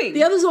what you're doing.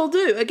 The others all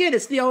do. Again,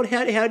 it's the old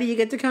how do you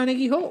get to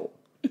Carnegie Hall?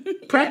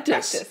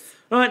 Practice. Practice.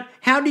 Right.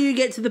 How do you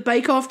get to the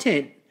Bake Off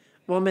tent?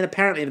 Well, I mean,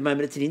 apparently at the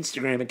moment it's an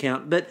Instagram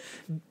account, but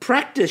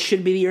practice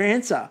should be your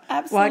answer.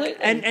 Absolutely. Like,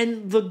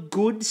 and the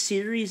good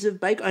series of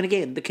Bake Off, and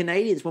again, the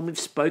Canadians, when we've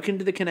spoken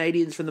to the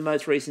Canadians from the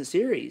most recent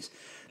series,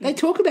 they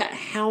talk about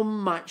how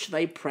much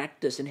they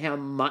practiced and how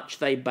much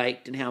they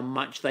baked and how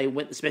much they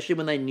went, especially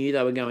when they knew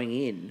they were going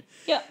in.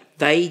 Yeah.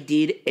 They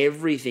did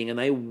everything and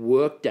they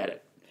worked at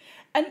it.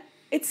 And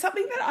it's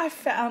something that I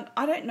found,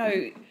 I don't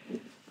know,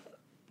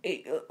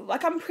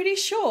 I'm pretty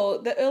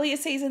sure the earlier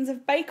seasons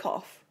of Bake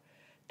Off,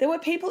 there were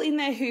people in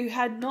there who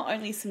had not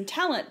only some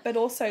talent, but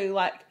also,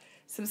 like,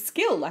 some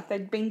skill. Like,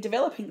 they'd been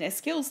developing their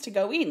skills to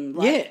go in.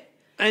 Like, yeah.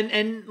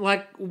 And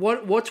like,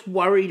 what's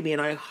worried me,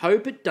 and I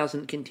hope it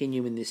doesn't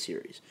continue in this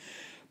series.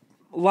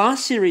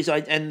 Last series,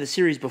 and the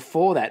series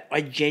before that,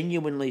 I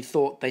genuinely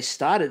thought they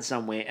started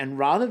somewhere, and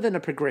rather than a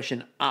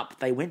progression up,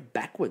 they went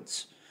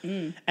backwards.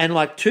 And,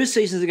 like, 2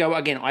 seasons ago,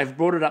 again, I've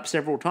brought it up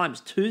several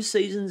times, 2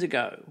 seasons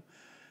ago,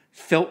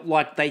 felt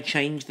like they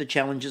changed the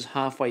challenges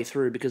halfway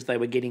through because they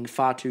were getting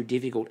far too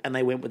difficult, and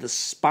they went with a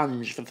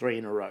sponge for 3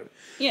 in a row.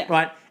 Yeah.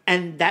 Right?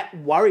 And that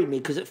worried me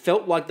because it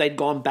felt like they'd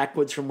gone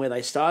backwards from where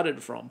they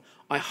started from.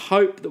 I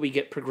hope that we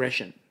get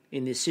progression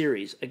in this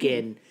series.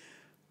 Again,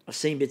 I've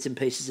seen bits and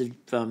pieces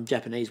of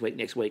Japanese week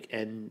next week,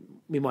 and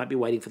we might be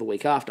waiting for the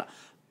week after.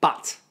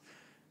 But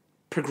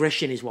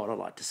progression is what I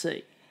like to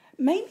see.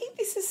 Maybe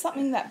this is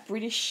something that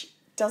British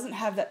doesn't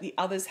have that the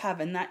others have,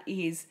 and that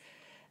is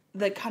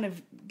the kind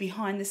of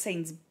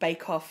behind-the-scenes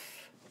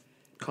bake-off...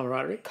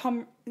 Camaraderie?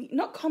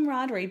 Not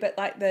camaraderie, but,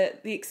 like,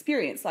 the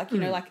experience. Like, you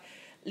know, like,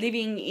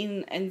 living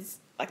in and,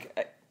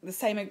 like... the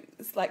same,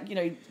 like, you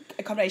know,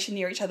 accommodation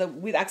near each other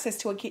with access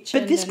to a kitchen.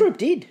 But this group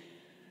did.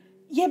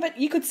 Yeah, but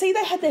you could see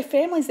they had their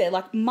families there.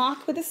 Like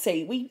Mark with a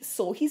C, we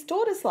saw his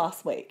daughters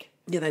last week.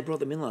 Yeah, they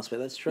brought them in last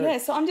week, that's true. Yeah,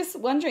 so I'm just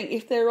wondering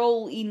if they're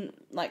all in,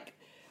 like,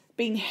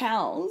 being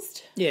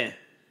housed. Yeah.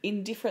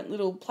 In different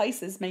little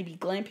places, maybe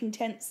glamping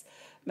tents,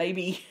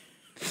 maybe...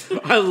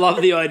 I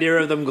love the idea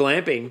of them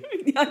glamping.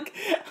 Like,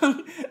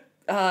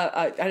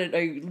 I don't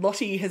know,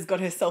 Lottie has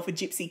got herself a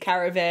gypsy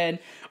caravan.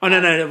 Oh,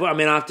 no. I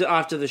mean,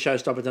 after the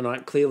showstopper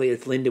tonight, clearly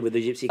it's Linda with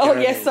the gypsy caravan.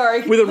 Oh, yes,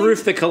 sorry. With a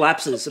roof that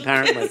collapses,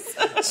 apparently.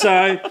 Yes.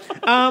 So,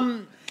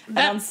 an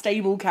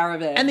unstable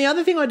caravan. And the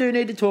other thing I do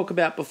need to talk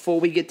about before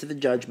we get to the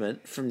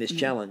judgment from this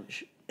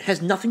challenge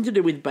has nothing to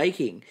do with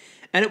baking.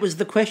 And it was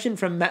the question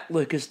from Matt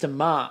Lucas to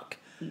Mark.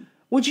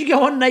 Would you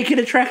go on Naked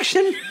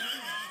Attraction? He's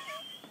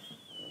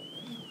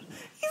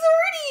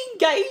already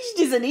engaged,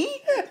 isn't he?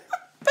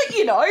 But,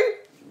 you know...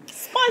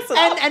 Spice it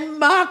up. And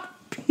Mark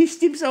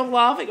pissed himself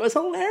laughing. It was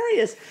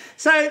hilarious.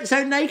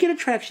 So Naked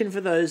Attraction,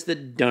 for those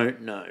that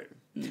don't know,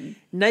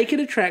 Naked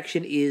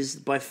Attraction is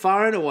by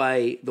far and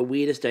away the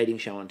weirdest dating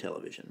show on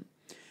television.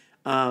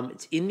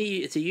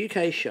 It's a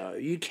UK show.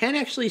 You can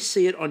actually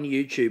see it on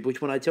YouTube,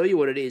 which when I tell you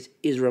what it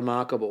is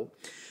remarkable.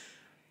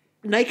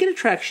 Naked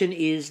Attraction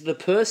is the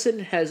person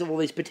has all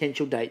these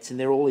potential dates and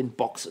they're all in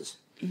boxes.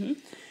 Mm-hmm.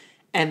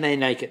 And they're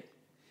naked.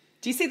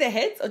 Do you see their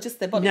heads or just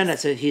their bodies? No,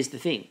 so here's the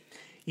thing.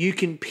 You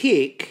can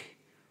pick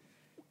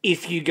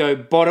if you go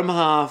bottom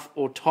half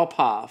or top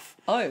half.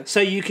 Oh. So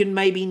you can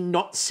maybe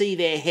not see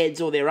their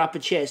heads or their upper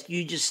chest.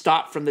 You just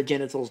start from the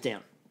genitals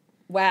down.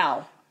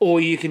 Wow. Or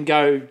you can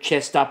go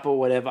chest up or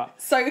whatever.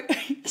 So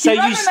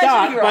you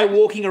start by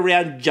walking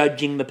around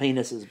judging the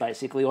penises,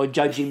 basically, or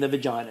judging the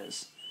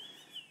vaginas.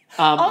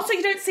 So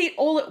you don't see it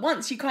all at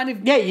once. You kind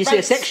of... Yeah, you see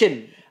a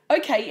section.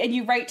 Okay, and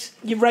you rate...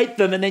 You rate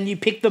them, and then you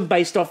pick them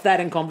based off that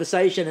in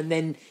conversation, and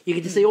then you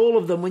get to see all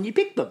of them when you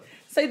pick them.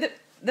 So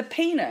the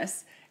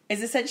penis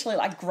is essentially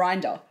like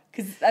Grindr,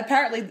 because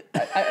apparently...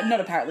 not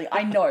apparently,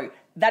 I know.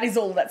 That is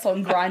all that's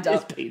on Grindr.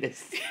 It's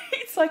penis.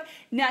 It's like,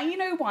 now you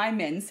know why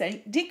men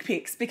send dick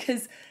pics,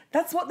 because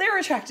that's what they're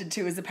attracted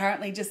to, is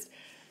apparently just...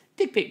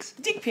 Dick pics.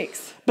 Dick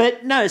pics.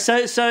 But no,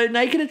 so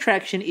Naked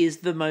Attraction is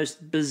the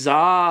most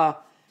bizarre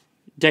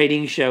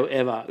dating show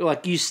ever.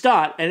 Like, you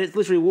start and it's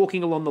literally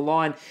walking along the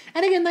line,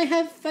 and again they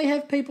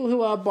have people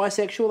who are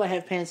bisexual, they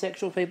have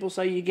pansexual people,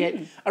 so you get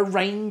a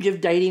range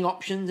of dating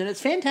options, and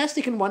it's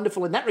fantastic and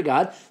wonderful in that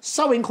regard,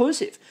 so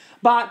inclusive.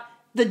 But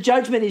the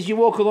judgment is, you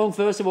walk along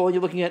first of all and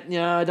you're looking at,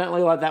 I don't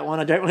really like that one,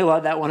 I don't really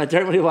like that one, I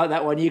don't really like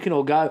that one, you can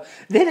all go.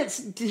 Then it's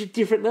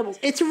different levels.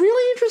 It's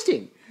really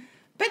interesting.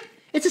 But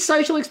it's a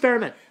social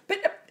experiment.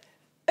 But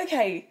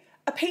okay,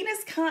 a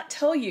penis can't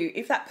tell you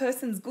if that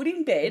person's good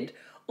in bed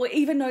or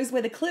even knows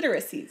where the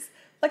clitoris is.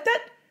 Like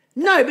that...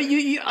 No, but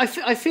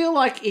I feel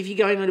like if you're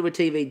going onto a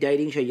TV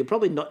dating show, you're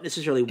probably not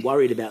necessarily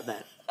worried about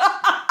that.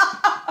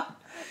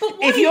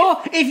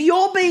 If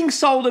you're being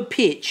sold a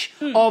pitch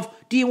of,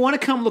 do you want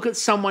to come look at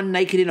someone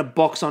naked in a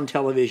box on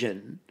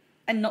television?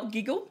 And not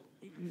giggle?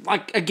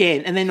 Like,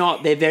 again, and they're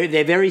not. They're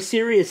very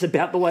serious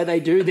about the way they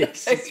do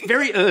this. It's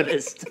very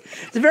earnest.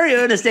 It's a very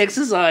earnest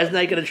exercise,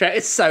 Naked Attraction.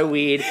 It's so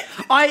weird.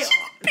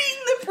 Being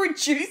the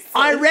producer.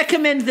 I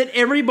recommend that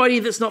everybody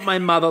that's not my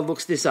mother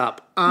looks this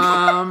up. No,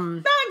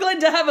 I'm glad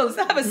to have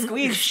a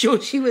squeeze.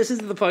 Sure, she listens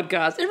to the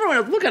podcast. Everyone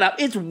else, look it up.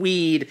 It's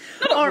weird.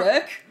 Not at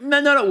work.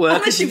 No, not at work.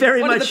 Unless it's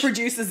very one much of the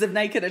producers of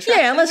Naked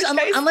Attraction. Yeah,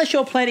 unless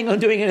you're planning on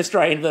doing an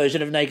Australian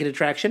version of Naked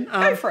Attraction.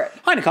 Go for it.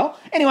 Hi, Nicole.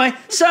 Anyway,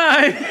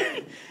 so...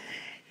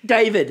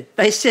 David,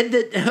 they said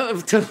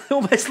that,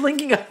 almost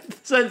linking up,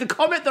 so the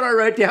comment that I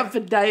wrote down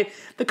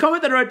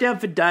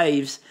for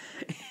Dave's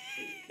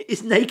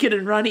is naked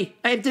and runny.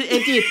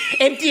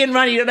 Empty and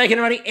runny, not naked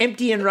and runny,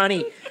 empty and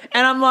runny.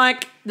 And I'm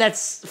like,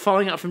 that's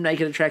following up from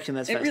Naked Attraction.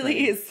 That's fascinating. It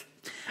really is.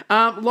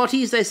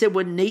 Lotties, they said,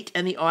 were neat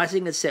and the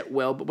icing had set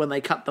well, but when they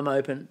cut them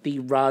open, the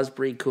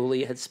raspberry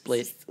coulis had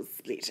split.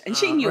 And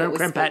she knew it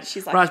was split.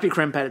 She's like, raspberry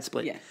creme pat had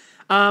split.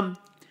 Yeah.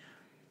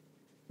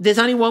 There's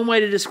only one way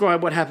to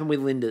describe what happened with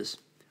Linda's.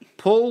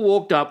 Paul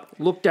walked up,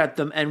 looked at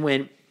them, and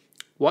went,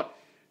 "What?"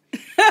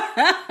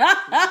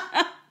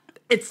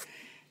 It's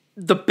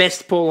the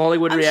best Paul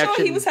Hollywood reaction. I'm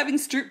sure he was having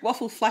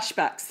stroopwafel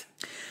flashbacks.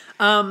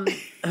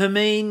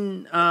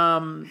 Hermine,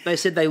 they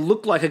said they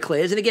looked like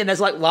eclairs. And again, that's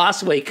like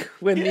last week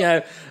when,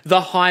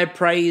 the high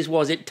praise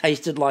was it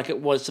tasted like it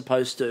was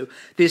supposed to.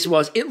 This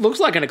was, it looks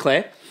like an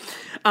eclair.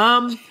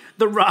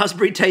 The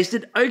raspberry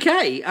tasted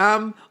okay.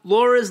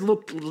 Laura's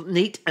looked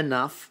neat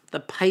enough. The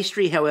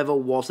pastry, however,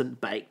 wasn't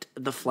baked.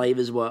 The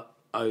flavours were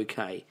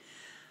okay.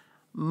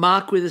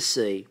 Mark with a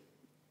C.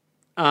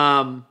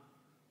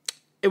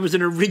 It was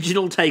an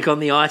original take on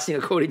the icing,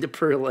 according to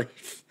Prue.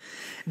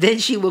 Then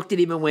she looked at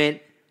him and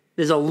went,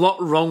 "There's a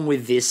lot wrong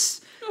with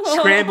this.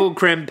 Scrambled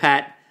creme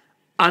pat,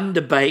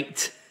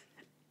 underbaked,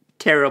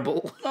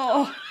 terrible."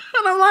 Oh.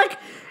 And I'm like,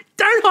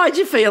 don't hide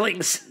your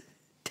feelings.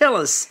 Tell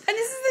us. And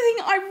this is the thing,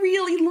 I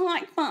really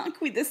like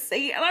Mark with a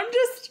C, and I'm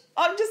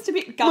just a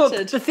bit gutted.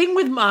 Look, the thing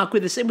with Mark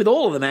with a C, with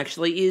all of them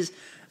actually, is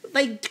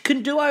they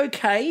can do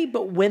okay,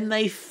 but when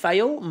they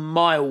fail,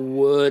 my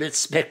word, it's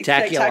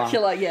spectacular.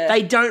 Spectacular, yeah.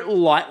 They don't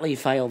lightly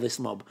fail this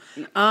mob.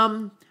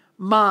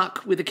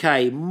 Mark with a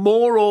K,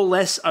 more or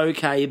less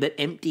okay, but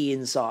empty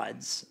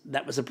insides.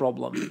 That was a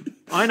problem.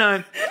 I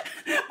know.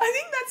 I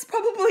think that's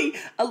probably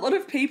a lot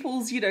of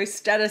people's,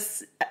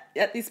 status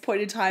at this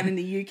point in time in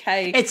the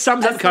UK. It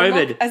sums up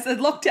COVID. As the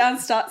lockdown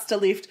starts to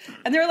lift,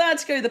 and they're allowed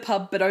to go to the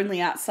pub, but only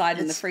outside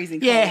in the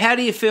freezing cold. Yeah, how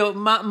do you feel?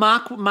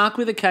 Mark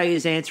with a K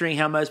is answering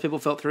how most people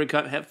felt through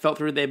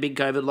their big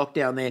COVID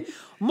lockdown there.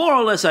 More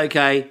or less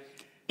okay,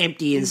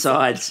 empty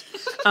insides.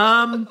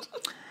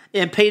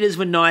 And Peter's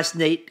were nice,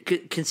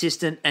 neat,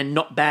 consistent, and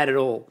not bad at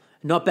all.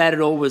 Not bad at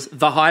all was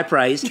the high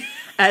praise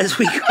as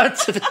we got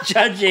to the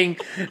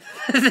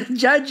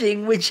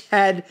judging, which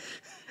had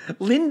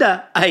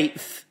Linda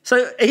 8th.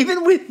 So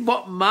even with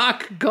what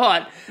Mark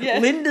got,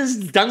 Linda's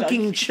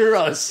dunking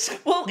churros.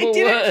 Well, it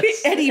didn't fit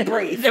any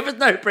brief. There was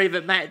no brief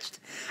it matched.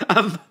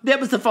 That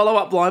was the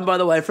follow-up line, by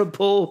the way, from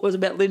Paul, was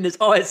about Linda's,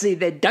 I see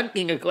they're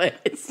dunking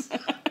eclairs.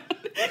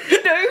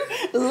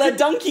 La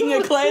dunking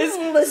eclairs.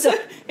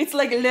 It's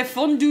like le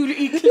fondue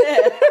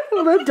eclair.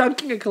 La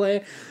dunking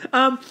eclair.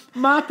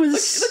 Mark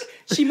was... Look,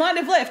 she might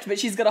have left, but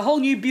she's got a whole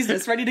new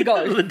business ready to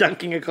go. The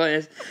dunking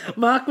eclairs.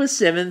 Mark was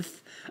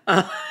 7th.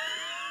 I'm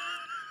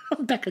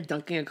back at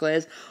dunking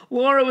eclairs.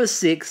 Laura was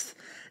 6th.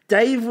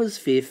 Dave was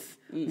 5th.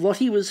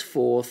 Lottie was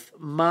 4th.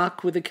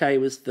 Mark with a K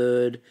was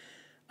 3rd.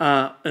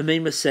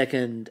 Amin was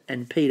second,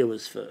 and Peter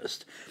was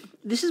first.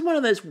 This is one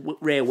of those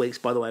rare weeks,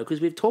 by the way,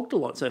 because we've talked a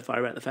lot so far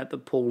about the fact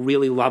that Paul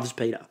really loves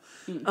Peter.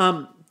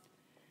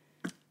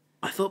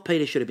 I thought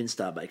Peter should have been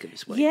Star Baker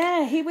this week.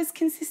 Yeah, he was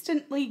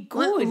consistently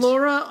good.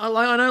 Laura,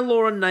 I know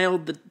Laura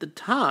nailed the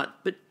tart,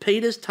 but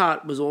Peter's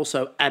tart was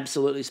also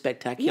absolutely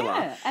spectacular.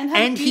 Yeah, and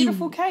had a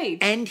beautiful cage.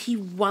 And he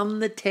won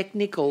the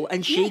technical,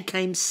 and she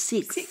came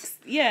sixth.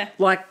 Yeah.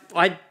 Like,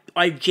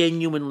 I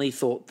genuinely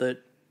thought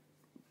that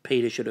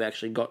Peter should have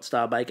actually got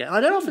Star Baker.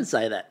 I don't often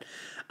say that.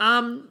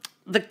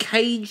 The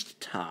caged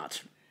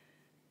tart.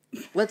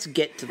 Let's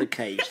get to the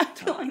caged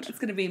tart. I feel like it's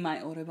going to be my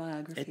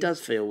autobiography. It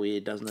does feel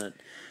weird, doesn't it?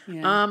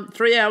 Yeah.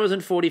 3 hours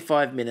and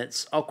 45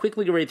 minutes. I'll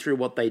quickly read through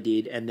what they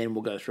did, and then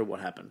we'll go through what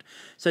happened.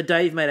 So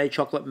Dave made a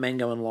chocolate,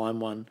 mango, and lime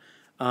one.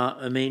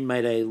 Amin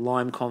made a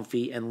lime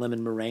confit and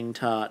lemon meringue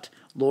tart.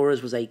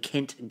 Laura's was a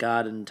Kent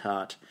garden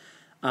tart.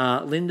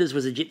 Linda's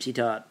was a gypsy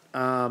tart.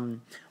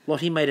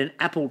 Lottie made an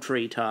apple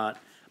tree tart.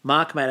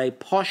 Mark made a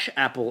posh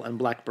apple and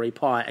blackberry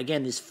pie.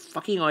 Again, this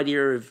fucking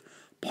idea of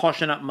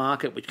poshing up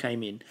market which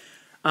came in.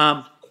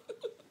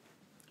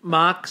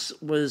 Mark's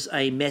was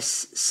a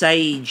mess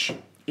sage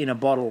in a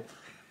bottle.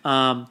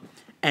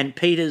 And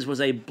Peter's was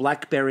a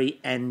blackberry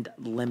and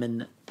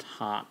lemon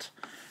tart.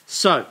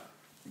 So,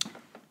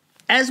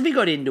 as we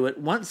got into it,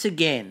 once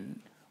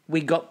again,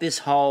 we got this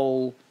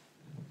whole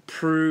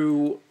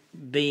Prue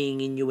being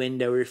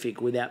innuendorific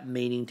without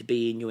meaning to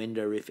be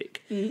innuendorific.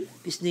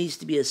 This needs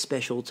to be a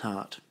special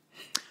tart.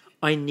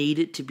 I need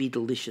it to be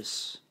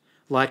delicious.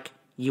 Like,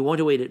 you want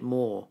to eat it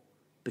more,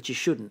 but you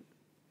shouldn't,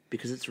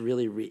 because it's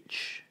really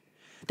rich.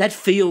 That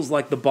feels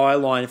like the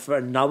byline for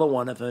another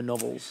one of her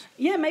novels.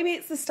 Yeah, maybe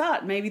it's the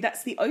start. Maybe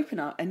that's the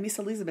opener, and Miss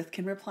Elizabeth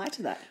can reply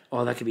to that.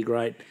 Oh, that could be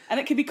great. And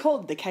it could be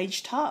called The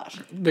Caged Tart.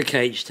 The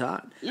Caged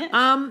Tart.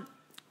 Yeah.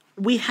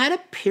 We had a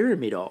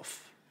pyramid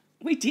off.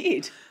 We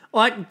did.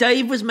 Like,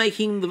 Dave was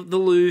making the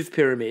Louvre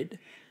pyramid.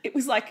 It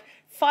was like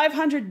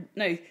 6,000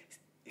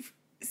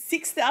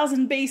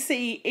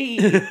 BCE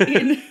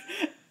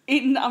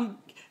in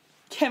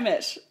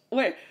Kemet.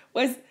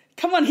 Where's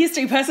come on,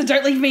 history person,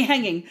 don't leave me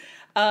hanging.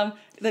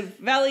 The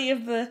Valley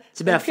of the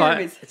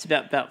Pyramids. It's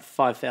about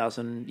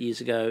 5,000 years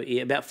ago.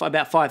 Yeah, about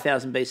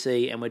 5,000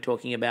 BC, and we're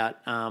talking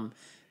about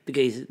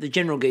the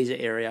general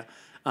Giza area.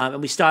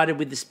 And we started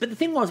with this, but the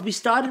thing was, we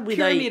started with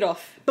pyramid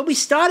off. But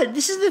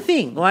this is the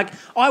thing. Like,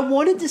 I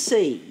wanted to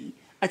see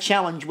a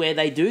challenge where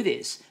they do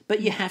this,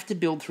 but you have to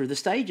build through the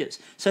stages.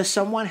 So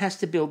someone has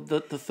to build the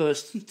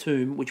first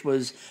tomb, which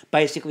was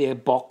basically a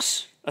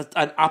box,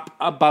 an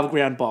above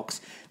ground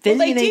box. Then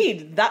Well, they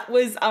did. That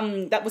was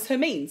her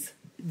means.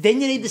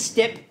 Then you need the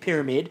step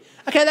pyramid.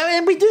 Okay,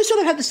 and we do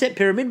sort of have the step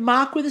pyramid.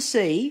 Mark with a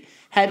C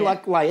had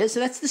like layers, so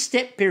that's the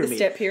step pyramid. The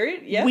step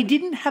pyramid, yeah. We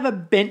didn't have a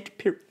bent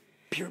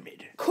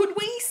pyramid. Could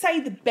we say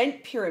the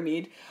bent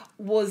pyramid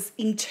was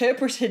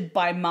interpreted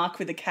by Mark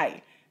with a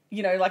K?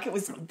 You know, like it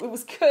was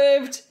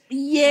curved.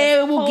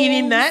 Yeah, we'll give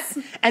him that.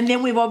 And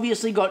then we've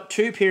obviously got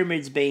two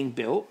pyramids being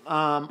built.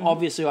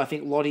 Obviously, I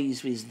think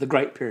Lottie's is the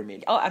Great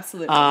Pyramid. Oh,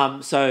 absolutely.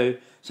 So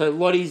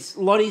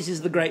Lottie's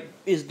is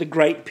the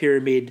Great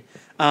Pyramid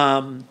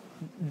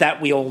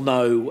that we all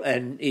know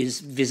and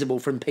is visible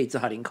from Pizza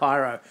Hut in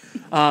Cairo.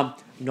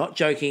 Not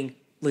joking,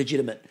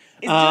 legitimate.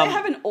 Do they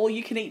have an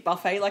all-you-can-eat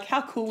buffet? Like,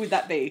 how cool would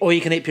that be?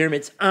 All-you-can-eat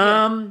pyramids.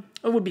 It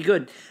would be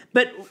good.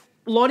 But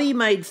Lottie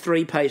made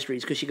 3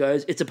 pastries because she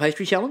goes, it's a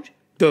pastry challenge?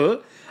 Duh.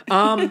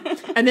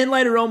 And then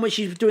later on when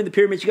she's doing the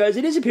pyramid, she goes,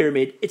 it is a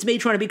pyramid. It's me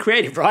trying to be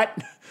creative, right?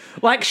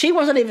 Like, she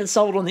wasn't even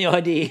sold on the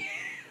idea.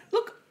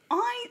 Look,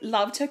 I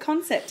loved her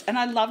concept, and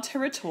I loved her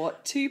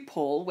retort to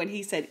Paul when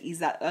he said, is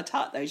that a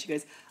tart, though? She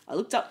goes, I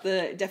looked up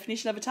the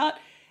definition of a tart.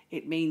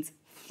 It means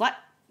flat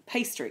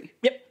pastry.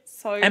 Yep.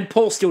 So, and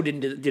Paul still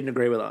didn't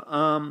agree with her.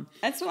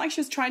 It's not like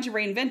she was trying to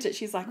reinvent it.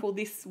 She's like, well,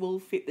 this will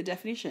fit the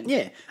definition.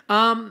 Yeah.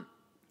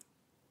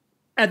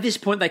 At this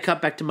point, they cut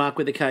back to Mark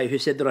with a K, who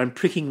said that I'm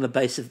pricking the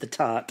base of the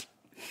tart,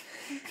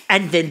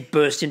 and then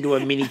burst into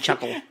a mini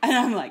chuckle. And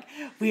I'm like,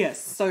 we are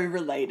so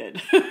related.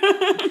 Now,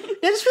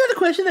 just another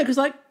question though, because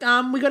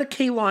we got a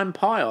key lime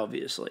pie,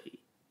 obviously.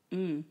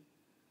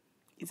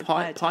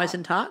 Pies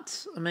and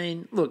tarts. I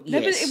mean, look, no,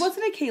 yes. but it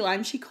wasn't a key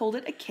lime. She called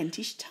it a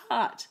Kentish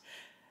tart,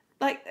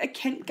 like a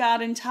Kent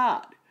garden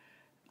tart.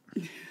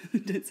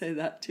 Don't say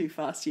that too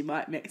fast; you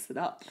might mix it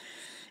up.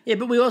 Yeah,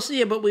 but we also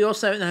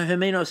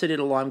Hermine also did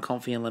a lime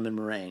confit and lemon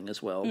meringue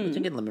as well. We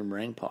didn't get lemon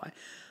meringue pie.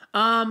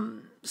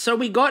 So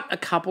we got a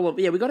couple of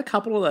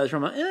those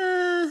from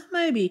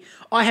maybe.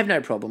 I have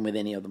no problem with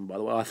any of them, by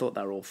the way. I thought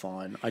they were all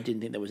fine. I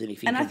didn't think there was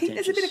anything contentious. I think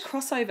there's a bit of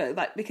crossover,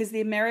 like because the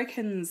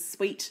American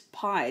sweet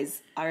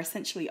pies are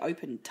essentially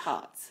open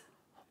tarts.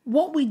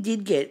 What we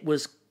did get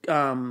was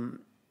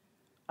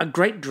a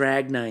great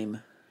drag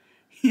name.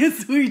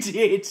 Yes, we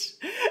did.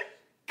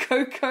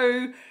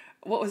 Cocoa.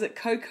 What was it?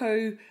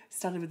 Cocoa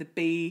started with a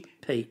B.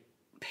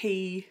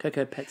 P.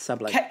 Cocoa Pate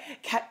Sablé.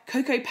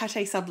 Cocoa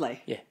Pate Sablé.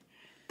 Yeah.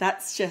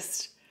 That's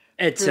just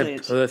It's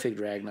brilliant. A perfect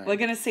drag name. We're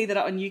going to see that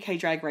on UK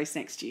Drag Race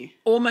next year.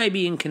 Or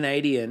maybe in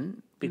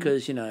Canadian,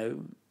 because,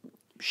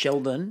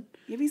 Sheldon.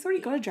 Yeah, but he's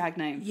already got a drag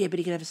name. Yeah, but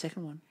he could have a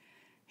second one.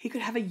 He could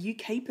have a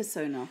UK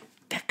persona.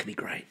 That could be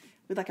great.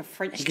 With like a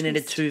French He can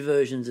edit 2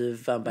 versions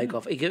of Bake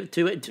Off. He can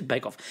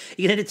Bake Off.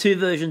 He can edit 2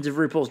 versions of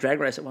RuPaul's Drag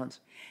Race at once.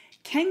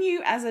 Can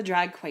you, as a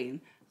drag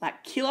queen,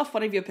 like kill off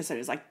one of your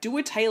personas? Like do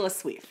a Taylor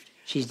Swift.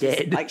 She's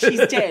dead. Like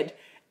she's dead.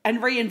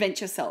 And reinvent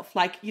yourself.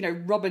 Like, you know,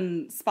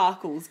 Robin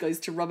Sparkles goes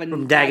to Robin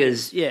From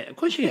Daggers. Yeah, of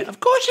course you can. Of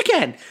course you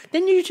can.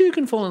 Then you too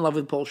can fall in love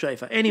with Paul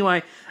Schaefer.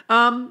 Anyway,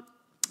 Amin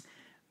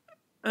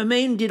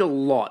did a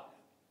lot.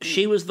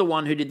 She was the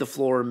one who did the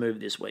floral move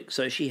this week.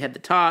 So she had the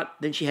tart,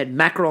 then she had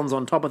macarons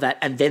on top of that,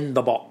 and then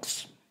the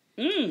box.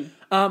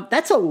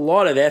 That's a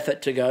lot of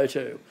effort to go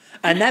to.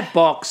 And that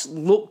box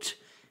looked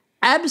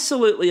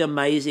absolutely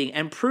amazing.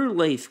 And Prue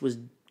Leith was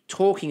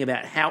talking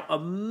about how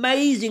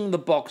amazing the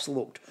box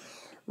looked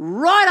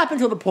right up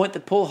until the point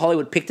that Paul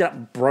Hollywood picked it up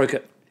and broke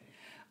it.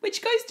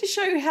 Which goes to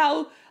show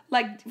how,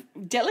 like,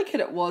 delicate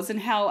it was and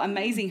how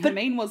amazing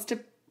Hermine was to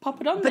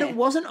pop it on there. But it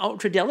wasn't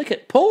ultra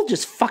delicate. Paul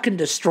just fucking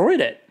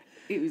destroyed it.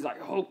 It was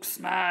like Hulk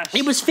smash.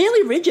 It was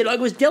fairly rigid. Like,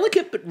 it was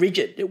delicate but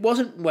rigid. It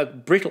wasn't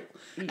like brittle.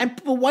 And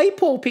the way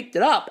Paul picked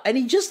it up, and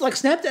he just like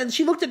snapped it, and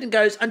she looked at it and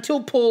goes,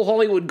 until Paul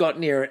Hollywood got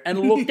near it and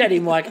looked at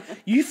him like,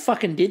 you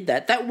fucking did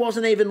that. That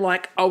wasn't even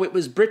like, oh, it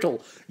was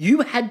brittle. You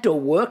had to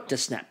work to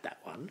snap that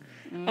one.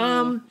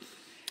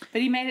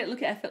 But he made it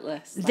look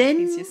effortless. Like Then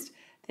he's just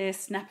there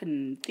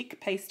snapping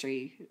thick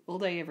pastry all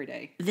day, every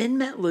day. Then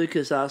Matt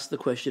Lucas asked the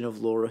question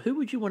of Laura, who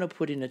would you want to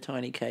put in a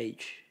tiny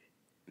cage?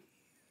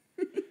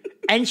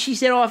 And she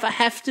said, oh, if I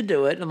have to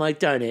do it. And I'm like,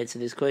 don't answer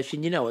this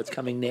question. You know what's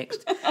coming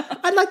next.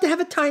 I'd like to have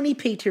a tiny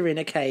Peter in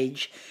a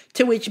cage.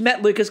 To which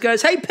Matt Lucas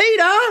goes, hey,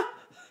 Peter!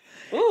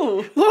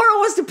 Ooh. Laura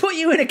wants to put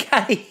you in a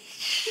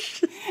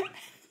cage.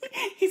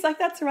 He's like,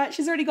 that's all right.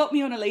 She's already got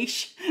me on a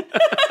leash.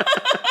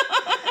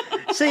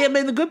 See, I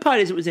mean, the good part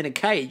is it was in a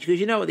cage, because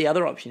you know what the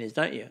other option is,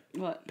 don't you?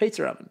 What?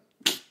 Pizza oven.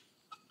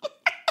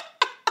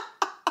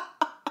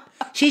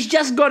 She's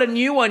just got a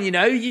new one, you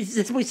know.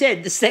 As we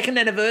said, the 2nd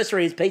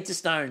anniversary is Pizza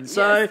Stone.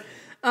 So,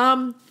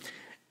 Yes.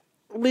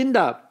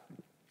 Linda.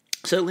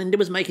 So Linda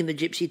was making the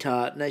gypsy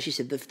tart, and as she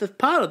said,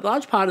 the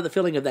large part of the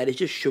filling of that is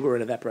just sugar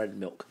and evaporated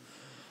milk.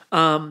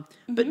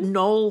 But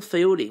Noel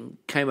Fielding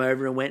came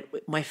over and went,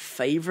 my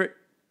favourite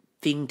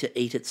thing to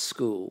eat at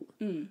school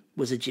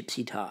was a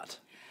gypsy tart.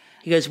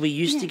 He goes, we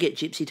used to get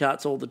gypsy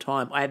tarts all the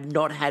time. I have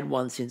not had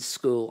one since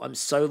school. I'm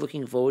so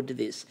looking forward to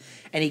this.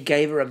 And he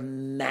gave her a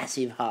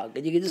massive hug.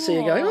 And you can just see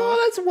her going,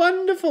 oh, that's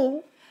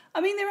wonderful.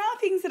 I mean, there are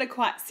things that are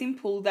quite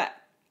simple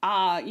that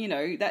are, you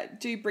know,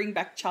 that do bring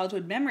back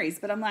childhood memories.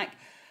 But I'm like,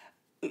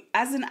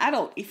 as an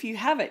adult, if you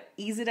have it,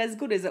 is it as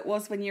good as it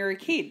was when you were a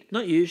kid?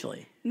 Not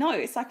usually. No,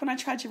 it's like when I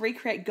tried to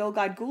recreate Girl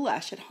Guide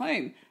goulash at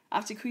home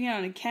after cooking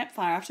on a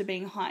campfire after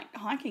being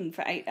hiking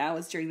for 8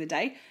 hours during the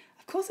day.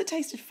 Of course it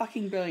tasted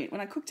fucking brilliant.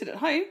 When I cooked it at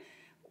home,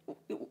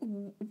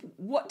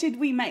 what did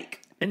we make?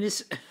 And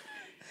this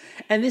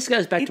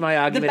goes back to my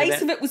argument. The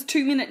base of it was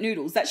 2-minute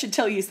noodles. That should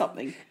tell you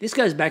something. This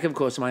goes back, of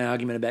course, to my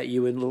argument about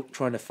you and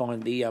trying to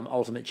find the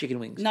ultimate chicken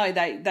wings. No,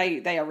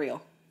 they are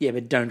real. Yeah,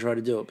 but don't try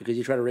to do it, because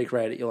you try to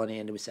recreate it, you'll only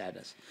end with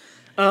sadness.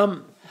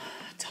 Time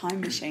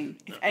machine.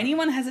 If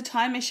anyone has a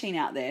time machine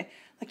out there,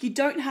 like, you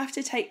don't have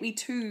to take me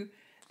to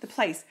the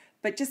place,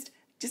 but just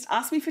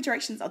ask me for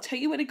directions. I'll tell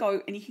you where to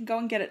go, and you can go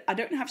and get it. I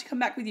don't have to come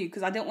back with you,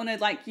 because I don't want to,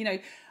 like, you know,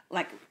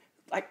 like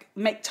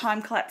make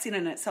time collapse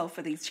in itself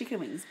for these chicken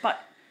wings. But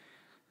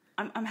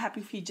I'm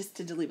happy for you just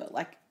to deliver,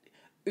 like,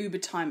 Uber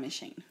time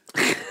machine.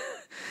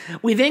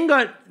 We then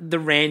got the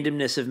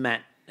randomness of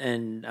Matt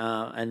and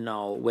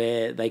Noel,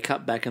 where they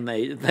cut back and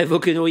they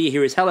look, and all you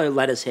hear is, hello,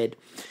 lattice head.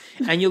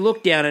 And you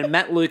look down, and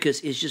Matt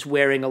Lucas is just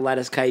wearing a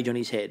lattice cage on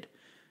his head.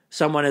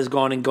 Someone has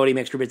gone and got him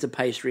extra bits of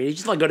pastry, and he's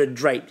just like got it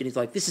draped, and he's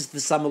like, this is the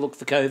summer look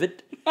for COVID.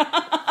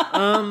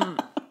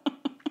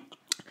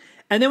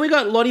 And then we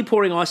got Lottie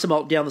pouring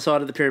isomalt down the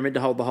side of the pyramid to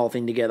hold the whole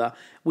thing together,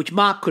 which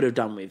Mark could have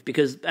done with,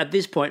 because at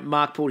this point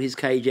Mark pulled his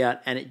cage out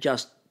and it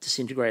just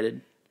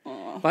disintegrated.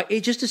 Like,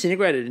 it just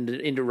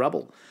disintegrated into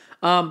rubble.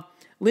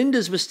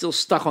 Linda's was still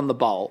stuck on the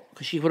bowl,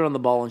 because she put it on the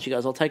bowl and she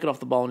goes, I'll take it off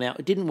the bowl now.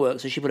 It didn't work,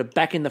 so she put it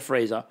back in the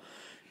freezer.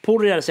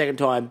 Pulled it out a second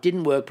time,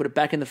 didn't work, put it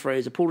back in the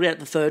freezer, pulled it out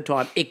the third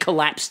time, it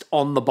collapsed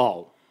on the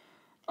bowl.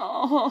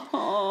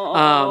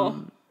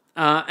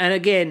 And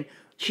again,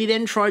 she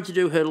then tried to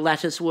do her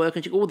lattice work,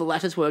 and she the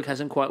lattice work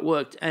hasn't quite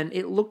worked, and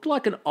it looked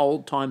like an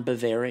old-time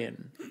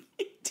Bavarian.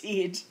 It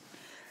did.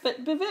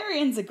 But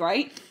Bavarians are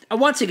great. And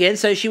once again,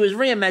 so she was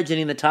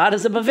reimagining the tart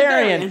as a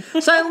Bavarian.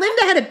 So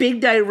Linda had a big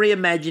day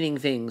reimagining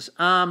things.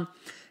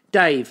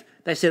 Dave,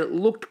 they said it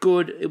looked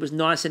good, it was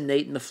nice and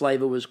neat, and the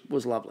flavour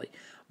was lovely.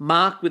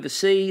 Mark with a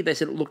C, they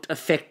said it looked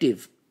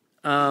effective.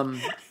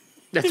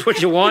 That's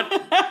what you want.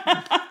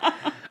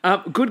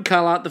 Good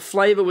colour, the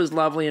flavour was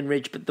lovely and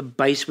rich, but the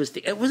base was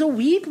thick. It was a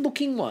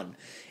weird-looking one.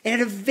 It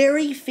had a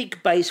very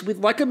thick base with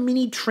like a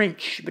mini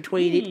trench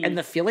between it and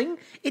the filling.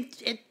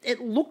 It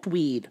looked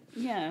weird.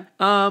 Yeah.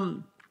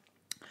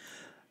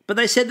 But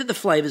they said that the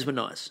flavours were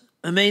nice.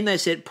 I mean, they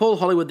said Paul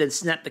Hollywood then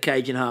snapped the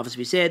cage in half, as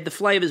we said. The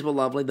flavours were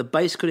lovely. The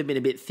base could have been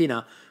a bit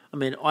thinner. I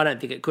mean, I don't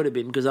think it could have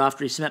been because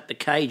after he snapped the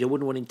cage, I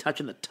wouldn't want him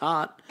touching the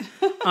tart.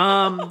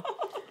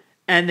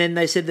 And then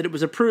they said that it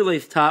was a Prue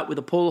leaf tart with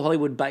a Paul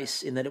Hollywood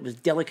base in that it was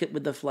delicate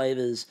with the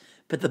flavours,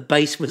 but the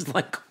base was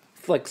like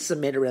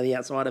cement around the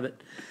outside of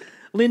it.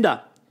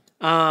 Linda,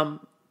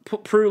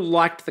 Prue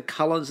liked the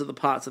colours of the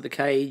parts of the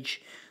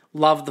cage,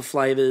 loved the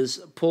flavours.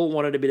 Paul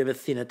wanted a bit of a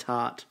thinner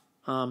tart.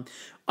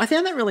 I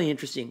found that really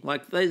interesting.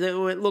 Like they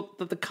went, look,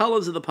 the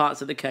colours of the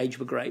parts of the cage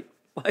were great.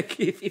 Like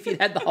if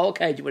you'd had the whole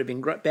cage, it would have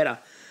been better.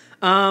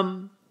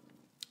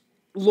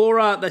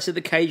 Laura, they said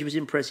the cage was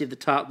impressive. The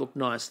tart looked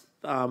nice.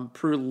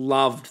 Prue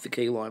loved the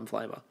key lime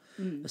flavour.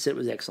 They said it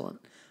was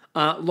excellent.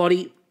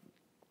 Lottie,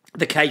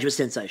 the cage was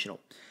sensational.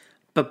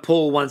 But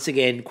Paul once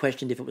again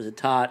questioned if it was a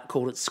tart,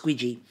 called it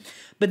squidgy.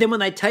 But then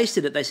when they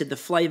tasted it, they said the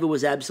flavour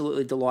was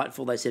absolutely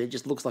delightful. They said it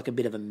just looks like a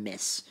bit of a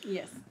mess.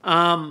 Yes.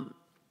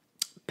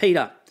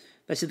 Peter,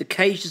 they said the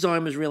cage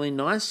design was really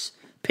nice.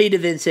 Peter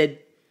then said,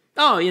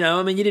 oh, you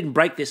didn't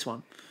break this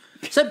one.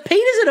 So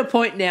Peter's at a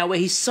point now where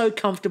he's so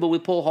comfortable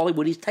with Paul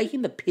Hollywood, he's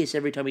taking the piss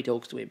every time he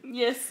talks to him.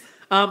 Yes.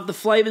 The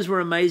flavours were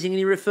amazing and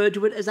he referred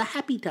to it as a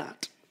happy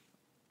tart.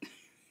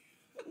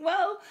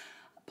 Well,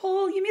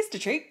 Paul, you missed a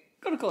trick.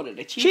 Could have called it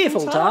a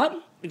cheerful tart.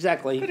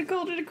 Exactly. Could have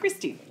called it a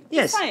Kristie.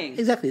 Yes,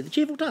 exactly, the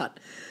cheerful tart.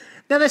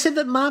 Now, they said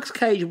that Mark's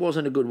cage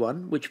wasn't a good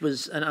one, which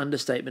was an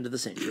understatement of the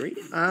century.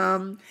 It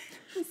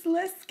was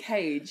less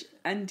cage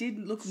and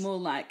did look more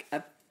like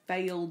a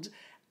failed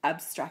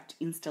abstract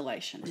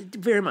installation.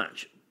 Very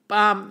much.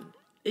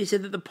 He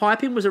said that the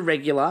piping was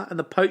irregular and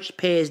the poached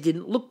pears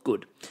didn't look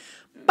good.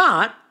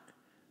 But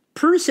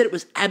Prue said it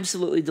was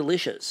absolutely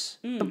delicious.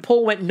 And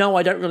Paul went, no,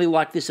 I don't really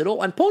like this at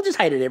all. And Paul just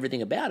hated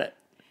everything about it.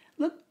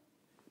 Look,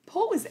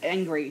 Paul was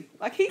angry.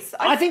 I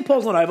think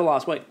Paul's not over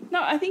last week.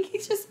 No, I think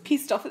he's just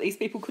pissed off that these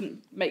people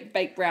couldn't make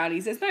baked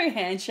brownies. There's no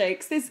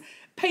handshakes. There's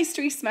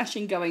pastry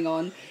smashing going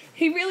on.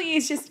 He really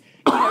is just,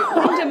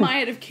 Linda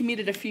might have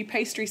committed a few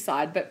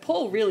Pastrycide, but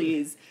Paul really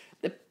is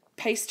the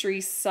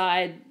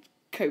Pastrycide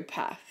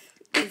copath.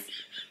 Is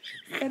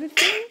that a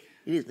thing?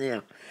 It is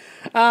now.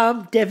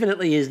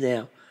 Definitely is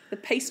now. The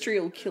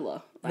pastryal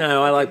killer.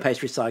 No, I like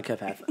pastry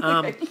psychopath.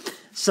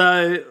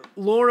 So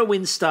Laura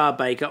wins Star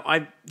Baker.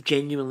 I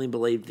genuinely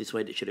believed this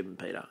week it should have been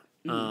Peter.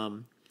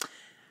 And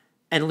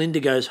Linda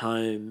goes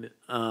home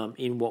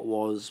in what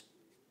was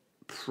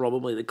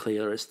probably the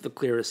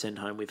clearest send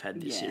home we've had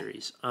this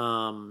series.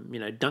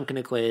 Duncan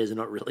eclairs are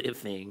not really a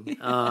thing.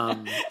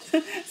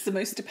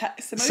 Samosa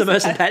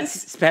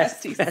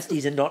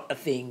pasties are not a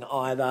thing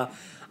either.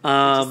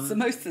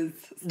 Samosas.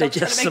 They're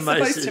just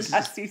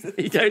samosas.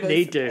 You don't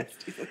need to.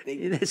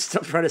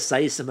 Stop trying to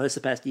say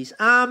samosa pasties.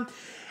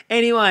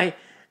 Anyway,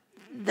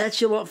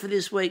 that's your lot for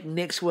this week.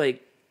 Next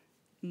week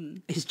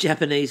is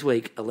Japanese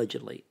week,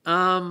 allegedly.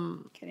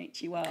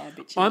 Konnichiwa,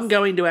 bitches. I'm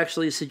going to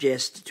actually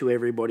suggest to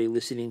everybody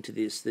listening to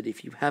this that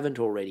if you haven't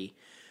already,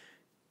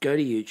 go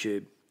to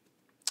YouTube,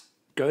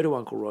 go to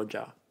Uncle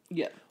Roger.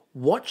 Yeah.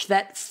 Watch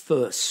that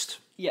first.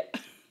 Yeah.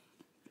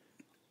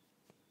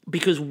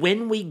 Because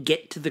when we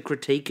get to the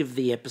critique of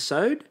the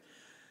episode,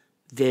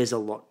 there's a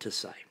lot to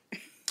say.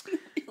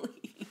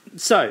 Really?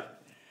 So,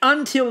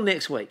 until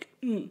next week,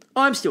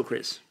 I'm still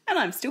Chris. And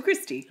I'm still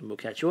Kristie. And we'll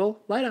catch you all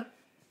later.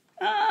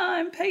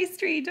 I'm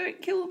Pastry,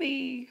 don't kill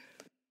me.